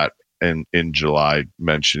to that in July,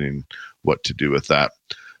 mentioning what to do with that.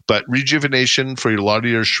 But rejuvenation for a lot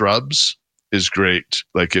of your shrubs is great.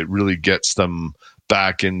 Like, it really gets them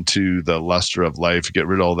back into the luster of life, get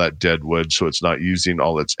rid of all that dead wood so it's not using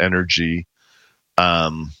all its energy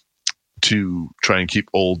to try and keep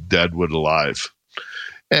old dead wood alive.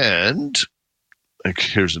 And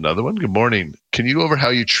here's another one. Good morning. Can you go over how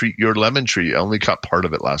you treat your lemon tree? I only cut part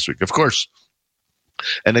of it last week. Of course.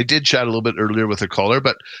 And I did chat a little bit earlier with a caller,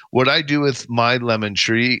 but what I do with my lemon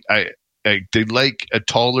tree, they like a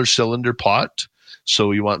taller cylinder pot.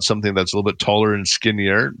 So you want something that's a little bit taller and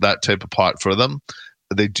skinnier, that type of pot for them.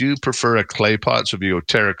 They do prefer a clay pot. So if you go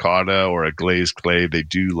terracotta or a glazed clay, they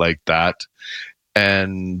do like that.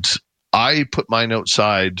 And I put mine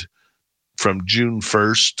outside from June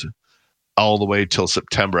 1st all the way till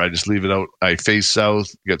September. I just leave it out. I face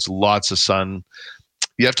south, gets lots of sun.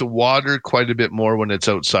 You have to water quite a bit more when it's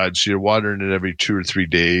outside. So you're watering it every 2 or 3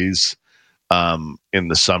 days in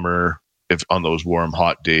the summer, if on those warm,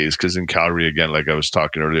 hot days. Because in Calgary, again, like I was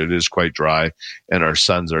talking earlier, it is quite dry and our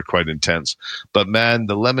suns are quite intense. But man,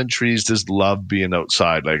 the lemon trees just love being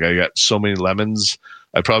outside. Like I got so many lemons.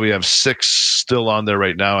 I probably have 6 still on there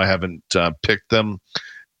right now. I haven't picked them.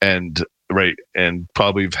 And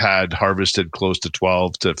probably have had harvested close to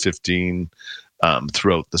 12 to 15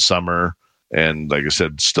 throughout the summer. And like I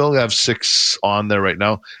said, still have 6 on there right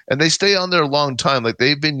now. And they stay on there a long time. Like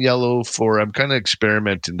they've been yellow I'm kind of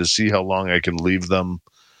experimenting to see how long I can leave them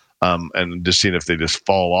and just seeing if they just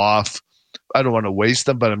fall off. I don't want to waste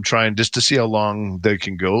them, but I'm trying just to see how long they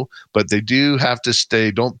can go. But they do have to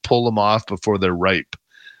stay. Don't pull them off before they're ripe.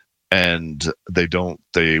 And they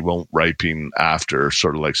won't ripen after,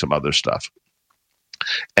 sort of like some other stuff.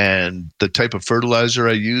 And the type of fertilizer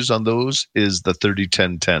I use on those is the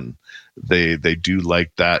 30-10-10. They do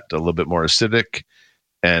like that, a little bit more acidic,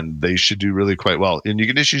 and they should do really quite well. And you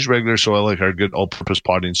can just use regular soil, like our good all-purpose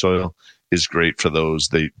potting soil is great for those.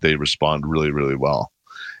 They respond really, really well.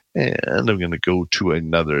 And I'm going to go to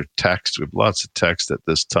another text. We have lots of text at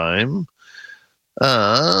this time.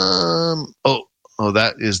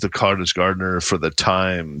 That is the Cottage Gardener for the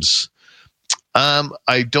Times.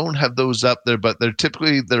 I don't have those up there, but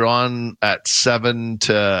they're on at 7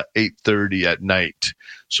 to 8:30 at night.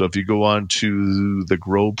 So if you go on to the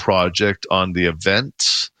Grow Project on the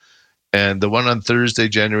events, and the one on Thursday,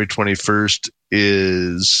 January 21st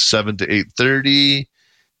is 7 to 8:30.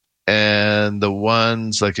 And the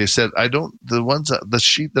ones, like I said, the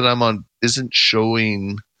sheet that I'm on isn't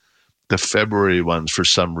showing the February ones for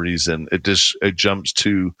some reason. It jumps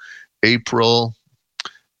to April,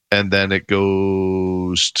 and then it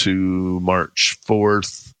goes to March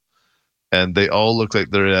 4th, and they all look like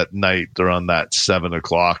they're at night. They're on that 7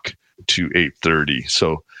 o'clock to 8:30.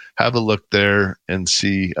 So have a look there and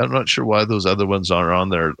see. I'm not sure why those other ones aren't on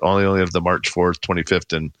there. Only have the March 4th,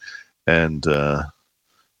 25th, and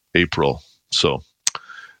April. So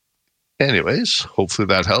anyways, hopefully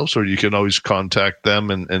that helps, or you can always contact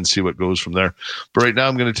them and see what goes from there. But right now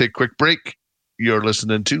I'm going to take a quick break. You're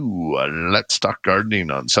listening to Let's Talk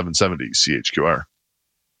Gardening on 770 CHQR.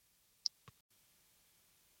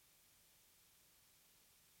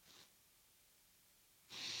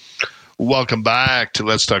 Welcome back to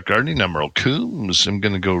Let's Talk Gardening. I'm Merle Coombs. I'm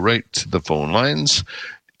going to go right to the phone lines,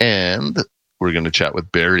 and we're going to chat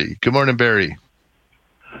with Barry. Good morning, Barry.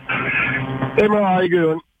 Hey, Merle, how you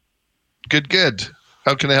doing? Good.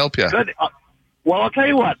 How can I help you? Good. Well, I'll tell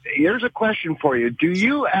you what. Here's a question for you. Do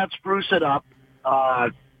you, at Spruce It Up,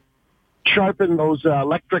 sharpen those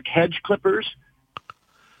electric hedge clippers?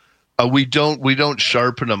 We don't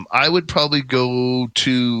sharpen them. I would probably go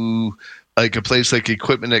to like a place like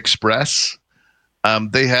Equipment Express.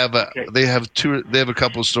 They have a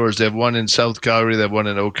couple of stores. They have one in South Calgary. They have one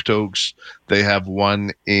in Okotoks. They have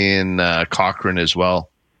one in Cochrane as well.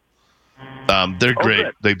 They're great.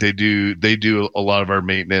 Good. They do a lot of our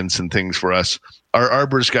maintenance and things for us. Our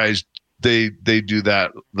arborist guys, they do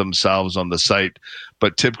that themselves on the site.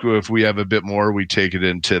 But typically, if we have a bit more, we take it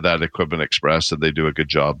into that Equipment Express, and they do a good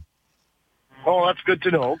job. Oh, that's good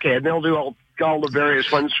to know. Okay, and they'll do all the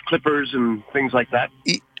various ones, clippers and things like that.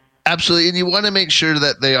 Absolutely, and you want to make sure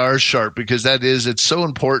that they are sharp, because it's so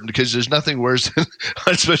important, because there's nothing worse than,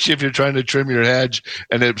 especially if you're trying to trim your hedge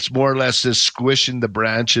and it's more or less just squishing the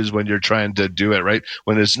branches when you're trying to do it, right?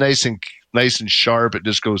 When it's nice and sharp, it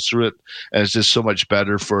just goes through it, and it's just so much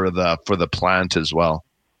better for the plant as well.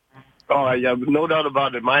 Oh, yeah, no doubt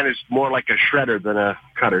about it. Mine is more like a shredder than a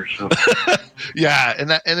cutter. So. Yeah,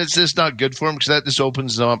 and it's just not good for them, because that just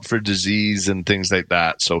opens them up for disease and things like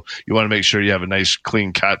that. So you want to make sure you have a nice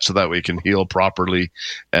clean cut, so that way it can heal properly.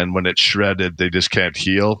 And when it's shredded, they just can't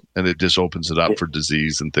heal, and it just opens it up for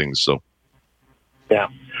disease and things. So. Yeah.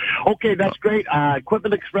 Okay, that's great.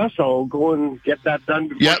 Equipment Express, I'll go and get that done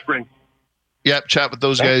before spring. Yep, chat with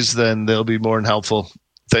those guys, then they'll be more than helpful.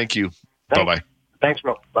 Thank you. Bye-bye. Thanks,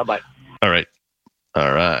 bro. Bye-bye. All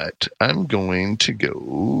right. I'm going to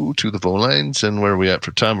go to the phone lines, and where are we at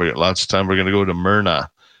for time? We got lots of time. We're going to go to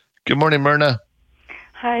Myrna. Good morning, Myrna.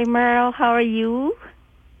 Hi, Merle. How are you?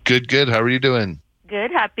 Good. How are you doing?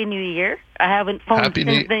 Good. Happy New Year. I haven't phoned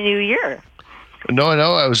since the New Year. No,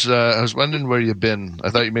 I was wondering where you've been. I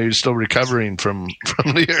thought you maybe still recovering from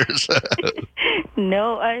the years.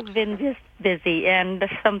 No, I've been just busy, and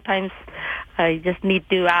sometimes I just need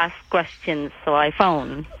to ask questions, so I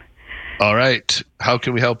phone. All right. How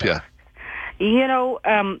can we help you? You know,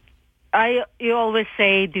 you always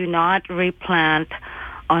say do not replant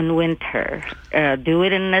on winter. Do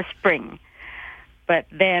it in the spring. But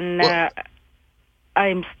then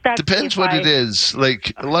I'm stuck. Depends what it is.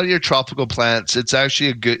 Like a lot of your tropical plants, it's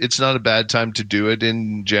actually it's not a bad time to do it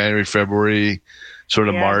in January, February, sort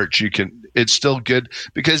of March. It's still good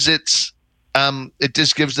because it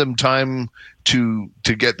just gives them time to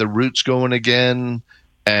get the roots going again,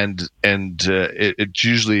 and it's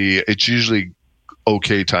usually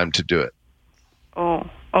okay time to do it. Oh,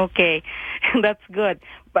 okay, that's good.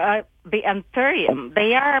 But the anthurium,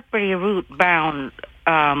 they are a pretty root bound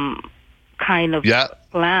kind of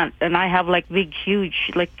plant, and I have like big,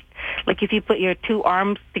 huge, like if you put your two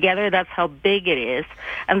arms together, that's how big it is,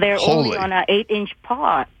 and they're only on an 8-inch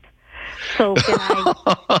pot. So can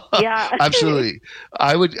I? Yeah, absolutely.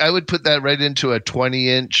 I would put that right into a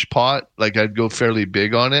 20-inch pot. Like I'd go fairly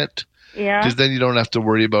big on it. Yeah, because then you don't have to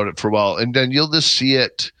worry about it for a while, and then you'll just see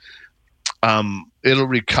it. It'll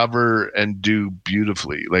recover and do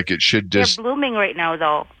beautifully. Like it should just. They're blooming right now,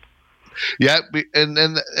 though. Yeah,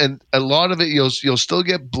 and a lot of it you'll still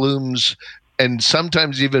get blooms, and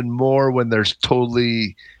sometimes even more when they're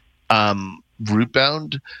totally root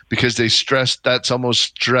bound because that's almost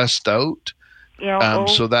stressed out. Yeah.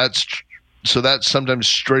 So that's sometimes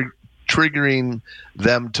triggering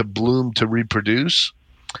them to bloom to reproduce.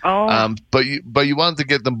 Oh. But you want to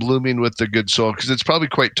get them blooming with the good soil because it's probably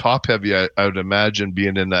quite top heavy. I would imagine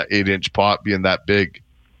being in that 8-inch pot, being that big.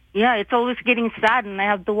 Yeah, it's always getting sad, and I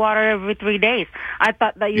have to water every 3 days. I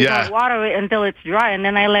thought that you don't water it until it's dry, and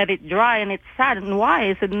then I let it dry, and it's sad. And why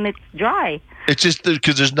is it it's dry? It's just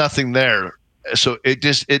because there's nothing there. So it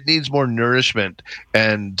needs more nourishment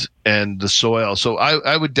and the soil. So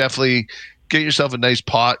I would definitely get yourself a nice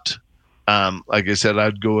pot. Like I said,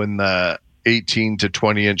 I'd go in the 18 to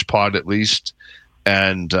 20-inch pot at least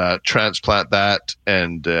and transplant that,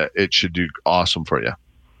 and it should do awesome for you.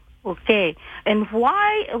 Okay. And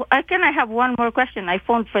why? I have one more question. I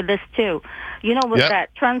phoned for this too. You know, with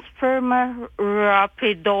that Transforma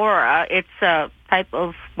rapidora, it's a type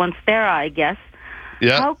of Monstera, I guess.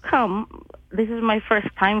 Yeah. How come? This is my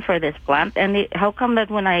first time for this plant, and how come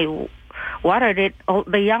that when I watered it,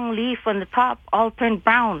 the young leaf on the top all turned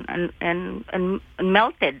brown and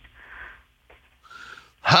melted?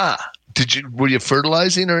 Were you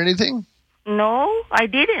fertilizing or anything? No, I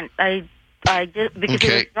didn't. I just because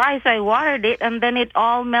it was dry, so I watered it, and then it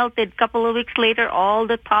all melted. A couple of weeks later, all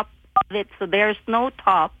the top of it. So there's no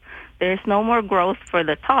top. There's no more growth for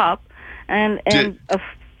the top, and a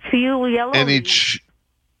few yellow.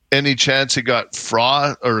 Any chance it got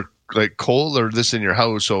frost or like cold or this in your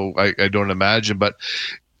house? So I don't imagine, but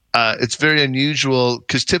it's very unusual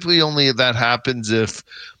because typically only that happens if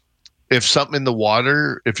something in the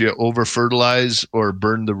water, if you over fertilize or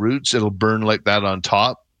burn the roots, it'll burn like that on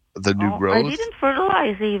top of the new growth. I didn't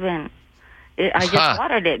fertilize even. I just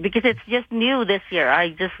watered it because it's just new this year. I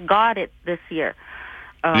just got it this year.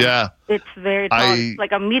 It's very tall. It's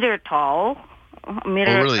like a meter tall. A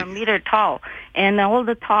meter tall, and all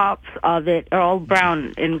the tops of it are all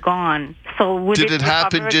brown and gone. So did it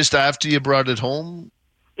happen just after you brought it home?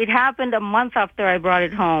 It happened a month after I brought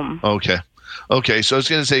it home. Okay. So I was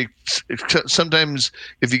going to say sometimes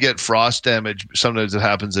if you get frost damage, sometimes it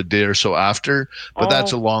happens a day or so after, but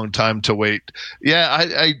that's a long time to wait. Yeah,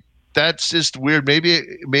 I that's just weird. Maybe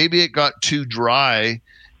it got too dry,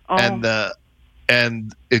 and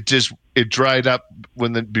it dried up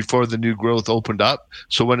before the new growth opened up.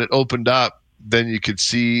 So when it opened up, then you could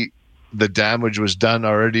see the damage was done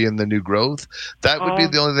already in the new growth. That would be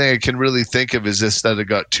the only thing I can really think of is this, that it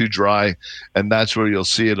got too dry, and that's where you'll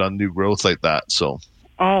see it on new growth like that. So.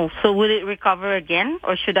 So would it recover again,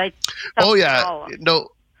 or should I? No.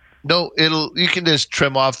 You can just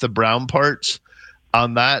trim off the brown parts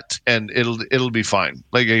on that, and it'll be fine.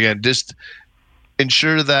 Like again, just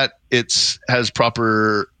ensure that it has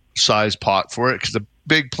proper size pot for it, because a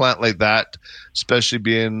big plant like that, especially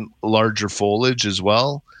being larger foliage as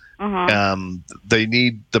well, they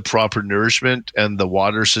need the proper nourishment and the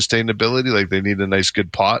water sustainability. Like they need a nice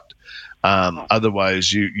good pot.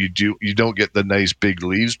 Otherwise you don't get the nice big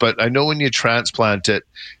leaves. But I know when you transplant it,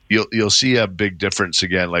 you'll see a big difference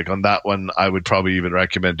again. Like on that one, I would probably even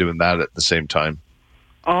recommend doing that at the same time.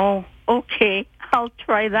 Oh, okay. I'll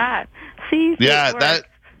try that. See if it works.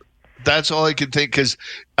 That's all I can think, because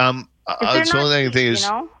the only thing I can think is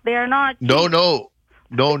they are not. No.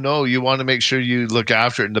 No. You want to make sure you look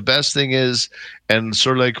after it. And the best thing is, and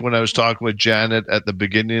sort of like when I was talking with Janet at the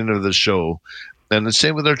beginning of the show, and the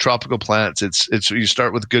same with our tropical plants, it's you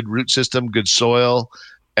start with good root system, good soil,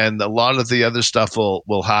 and a lot of the other stuff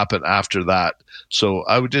will happen after that. So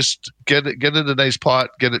I would just get it in a nice pot,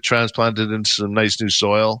 get it transplanted into some nice new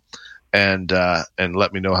soil, and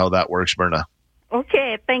let me know how that works, Myrna.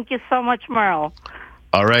 Okay, thank you so much, Merle.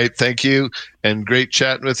 All right, thank you, and great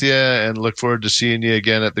chatting with you, and look forward to seeing you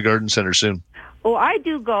again at the Garden Center soon. Oh, I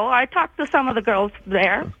do go. I talk to some of the girls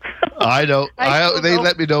there. I know. They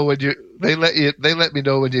let me know when you. They let me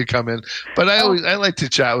know when you come in. But I like to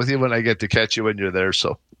chat with you when I get to catch you when you're there.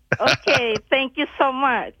 So. Okay. Thank you so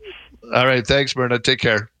much. All right. Thanks, Myrna. Take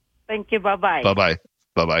care. Thank you. Bye-bye. Bye-bye.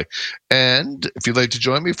 Bye-bye. And if you'd like to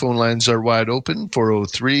join me, phone lines are wide open,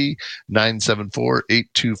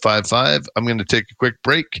 403-974-8255. I'm going to take a quick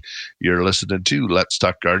break. You're listening to Let's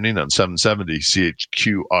Talk Gardening on 770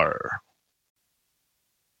 CHQR.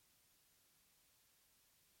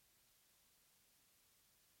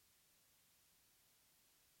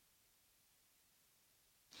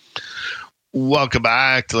 Welcome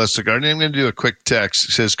back to Let's Talk Gardening. I'm going to do a quick text.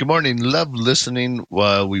 It says, good morning. Love listening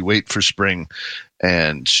while we wait for spring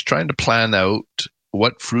and trying to plan out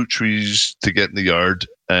what fruit trees to get in the yard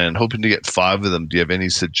and hoping to get 5 of them. Do you have any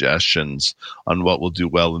suggestions on what will do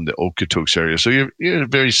well in the Okotoks area? So you're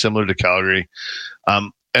very similar to Calgary.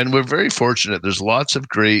 And we're very fortunate. There's lots of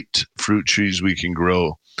great fruit trees we can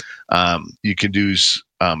grow. You can do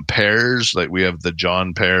pears, like we have the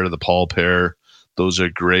John pear, the Paul pear. Those are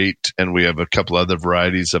great. And we have a couple other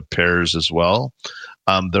varieties of pears as well.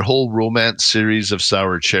 The whole Romance series of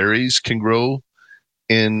sour cherries can grow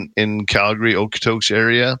in Calgary, Okotoks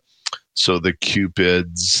area. So the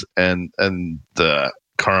Cupids and the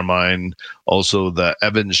Carmine, also the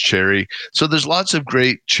Evans cherry. So there's lots of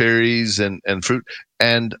great cherries and fruit.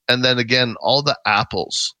 And then again, all the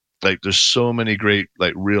apples. Like there's so many great,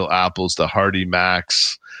 like real apples, the Hardy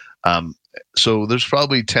Max. So there's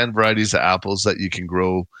probably 10 varieties of apples that you can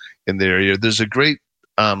grow in the area. There's a great,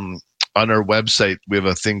 on our website, we have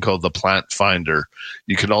a thing called the Plant Finder.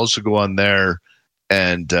 You can also go on there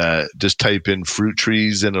and just type in fruit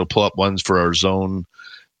trees and it'll pull up ones for our zone.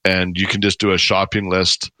 And you can just do a shopping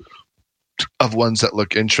list of ones that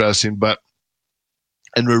look interesting.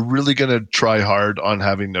 And we're really going to try hard on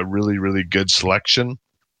having a really, really good selection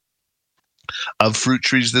of fruit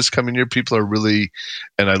trees this coming year. People are really,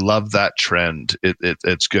 and I love that trend.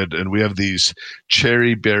 It's good. And we have these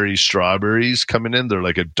cherry berry strawberries coming in. They're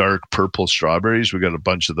like a dark purple strawberries. We got a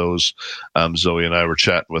bunch of those. Zoe and I were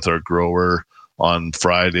chatting with our grower on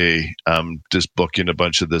Friday, just booking a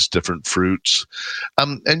bunch of this different fruits.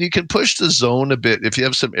 And you can push the zone a bit. If you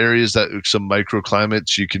have some areas that some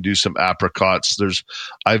microclimates, you can do some apricots.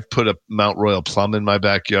 I've put a Mount Royal plum in my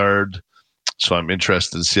backyard. So I'm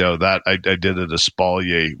interested to see how that, I did a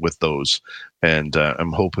espalier with those, and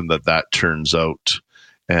I'm hoping that turns out.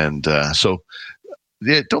 And so,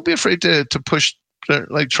 yeah, don't be afraid to push,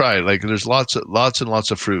 like try, like there's lots and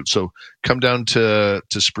lots of fruit. So come down to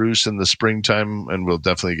Spruce in the springtime and we'll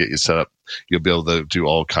definitely get you set up. You'll be able to do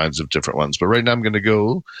all kinds of different ones. But right now I'm going to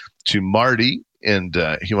go to Marty, and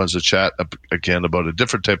he wants to chat again about a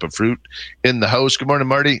different type of fruit in the house. Good morning,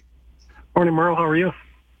 Marty. Morning, Merle. How are you?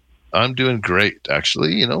 I'm doing great,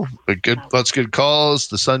 actually. You know, lots of good calls.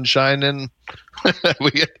 The sun's shining.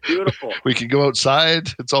 Beautiful. We can go outside.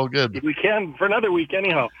 It's all good. We can for another week,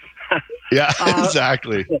 anyhow. Yeah,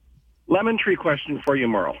 exactly. Lemon tree question for you,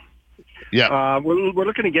 Merle. Yeah. We're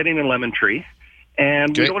looking at getting a lemon tree,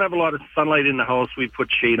 and we don't have a lot of sunlight in the house. We put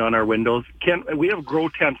shade on our windows. We have grow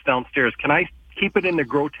tents downstairs. Can I keep it in the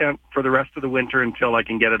grow tent for the rest of the winter until I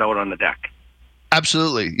can get it out on the deck?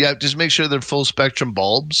 Absolutely. Yeah, just make sure they're full spectrum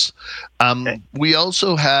bulbs. Okay. We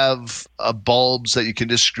also have bulbs that you can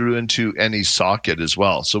just screw into any socket as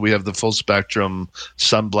well. So we have the full spectrum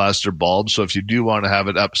Sun Blaster bulb. So if you do want to have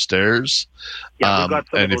it upstairs, we've got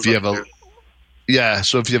some and if you upstairs.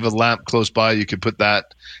 So if you have a lamp close by, you can put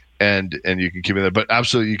that and you can keep it there. But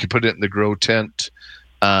absolutely, you can put it in the grow tent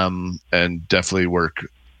and definitely work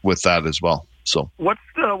with that as well. So what's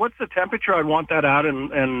the temperature I'd want that at,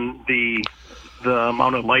 and the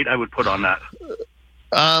amount of light I would put on that?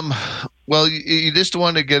 Well, you just don't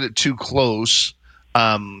want to get it too close.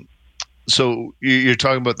 So you're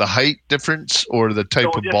talking about the height difference or the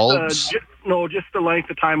type of bulbs? Just the length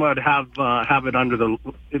of time I'd have it under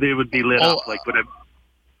they would be lit up. Like, would it?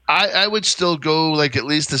 I would still go like at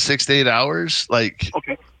least 6 to 8 hours. Like,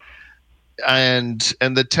 okay. And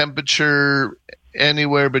the temperature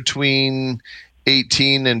anywhere between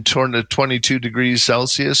 18 and 22 degrees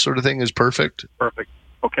Celsius sort of thing is perfect. Perfect.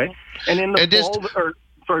 Okay. And in the fall,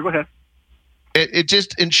 Sorry, go ahead. It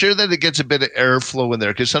just ensure that it gets a bit of airflow in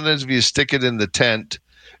there, because sometimes if you stick it in the tent,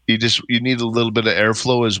 you need a little bit of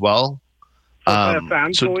airflow as well. So a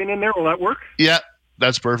fan going in there, will that work? Yeah,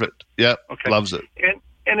 that's perfect. Yeah, okay. Loves it.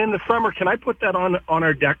 And in the summer, can I put that on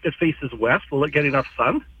our deck that faces west? Will it get enough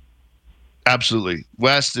sun? Absolutely.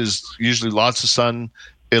 West is usually lots of sun.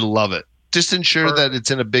 It'll love it. Just ensure that it's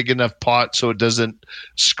in a big enough pot so it doesn't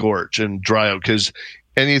scorch and dry out, because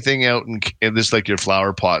anything out in this, like your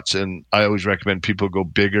flower pots, and I always recommend people go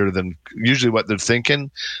bigger than usually what they're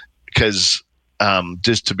thinking, because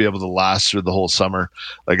just to be able to last through the whole summer.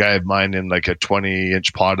 Like I have mine in like a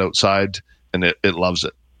 20-inch pot outside, and it loves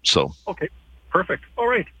it. So okay, perfect. All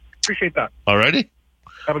right, appreciate that. All righty.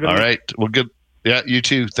 Have a good All one. right. Well, good. Yeah, you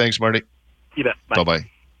too. Thanks, Marty. You bet. Bye. Bye.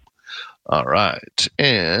 All right,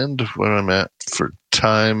 and where I'm at for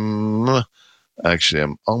time. Actually,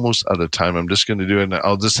 I'm almost out of time. I'm just going to do it.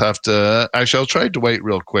 I'll just have to. Actually, I'll try Dwight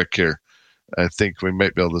real quick here. I think we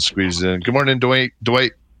might be able to squeeze it in. Good morning, Dwight.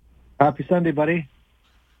 Dwight. Happy Sunday, buddy.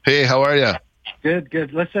 Hey, how are you?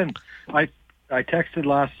 Good. Listen, I texted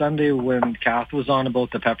last Sunday when Kath was on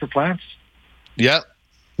about the pepper plants. Yeah.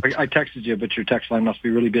 I texted you, but your text line must be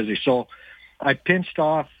really busy. So I pinched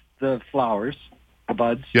off the flowers, the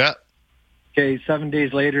buds. Yeah. Okay, 7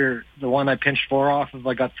 days later, the one I pinched 4 off of,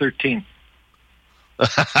 I got 13.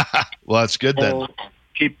 Well, that's good then.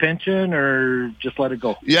 Keep pinching or just let it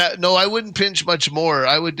go? Yeah, no, I wouldn't pinch much more.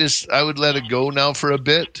 I would let it go now for a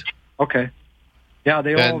bit. Okay. Yeah,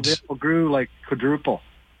 they all grew like quadruple.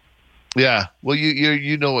 Yeah. Well,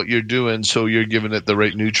 you know what you're doing, so you're giving it the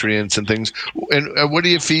right nutrients and things. And what are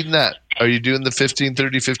you feeding that? Are you doing the 15,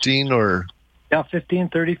 30, 15 or? Yeah, 15,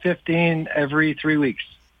 30, 15 every 3 weeks.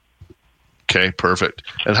 Okay, perfect.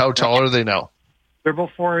 And how tall are they now? They're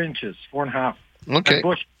about 4 inches, 4.5. Okay.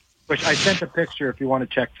 Bush, I sent a picture if you want to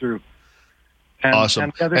check through. And, awesome.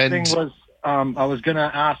 And the other thing was, I was going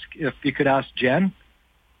to ask if you could ask Jen.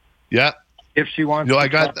 Yeah. If she wants. No, I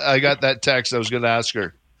got that text. I was going to ask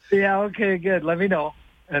her. Yeah. Okay. Good. Let me know.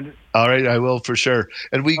 And all right, I will for sure.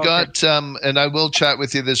 And we got and I will chat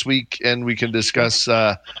with you this week, and we can discuss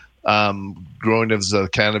growing of the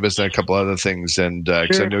cannabis and a couple other things. And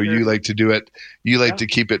because I know you like to do it, you like to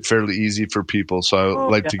keep it fairly easy for people. So I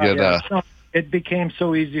would like to get It became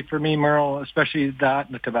so easy for me, Merle, especially that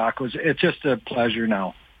and the tobacco. It's just a pleasure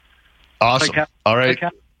now. Awesome. All right. Like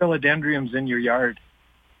having philodendrons in your yard.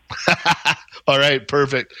 All right.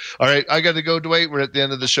 Perfect. All right. I got to go, Dwight. We're at the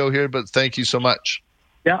end of the show here, but thank you so much.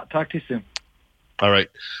 Yeah. Talk to you soon. All right.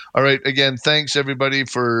 Again, thanks everybody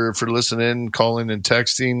for listening, calling, and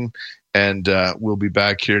texting. And we'll be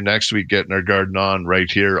back here next week getting our garden on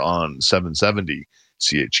right here on 770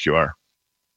 CHQR.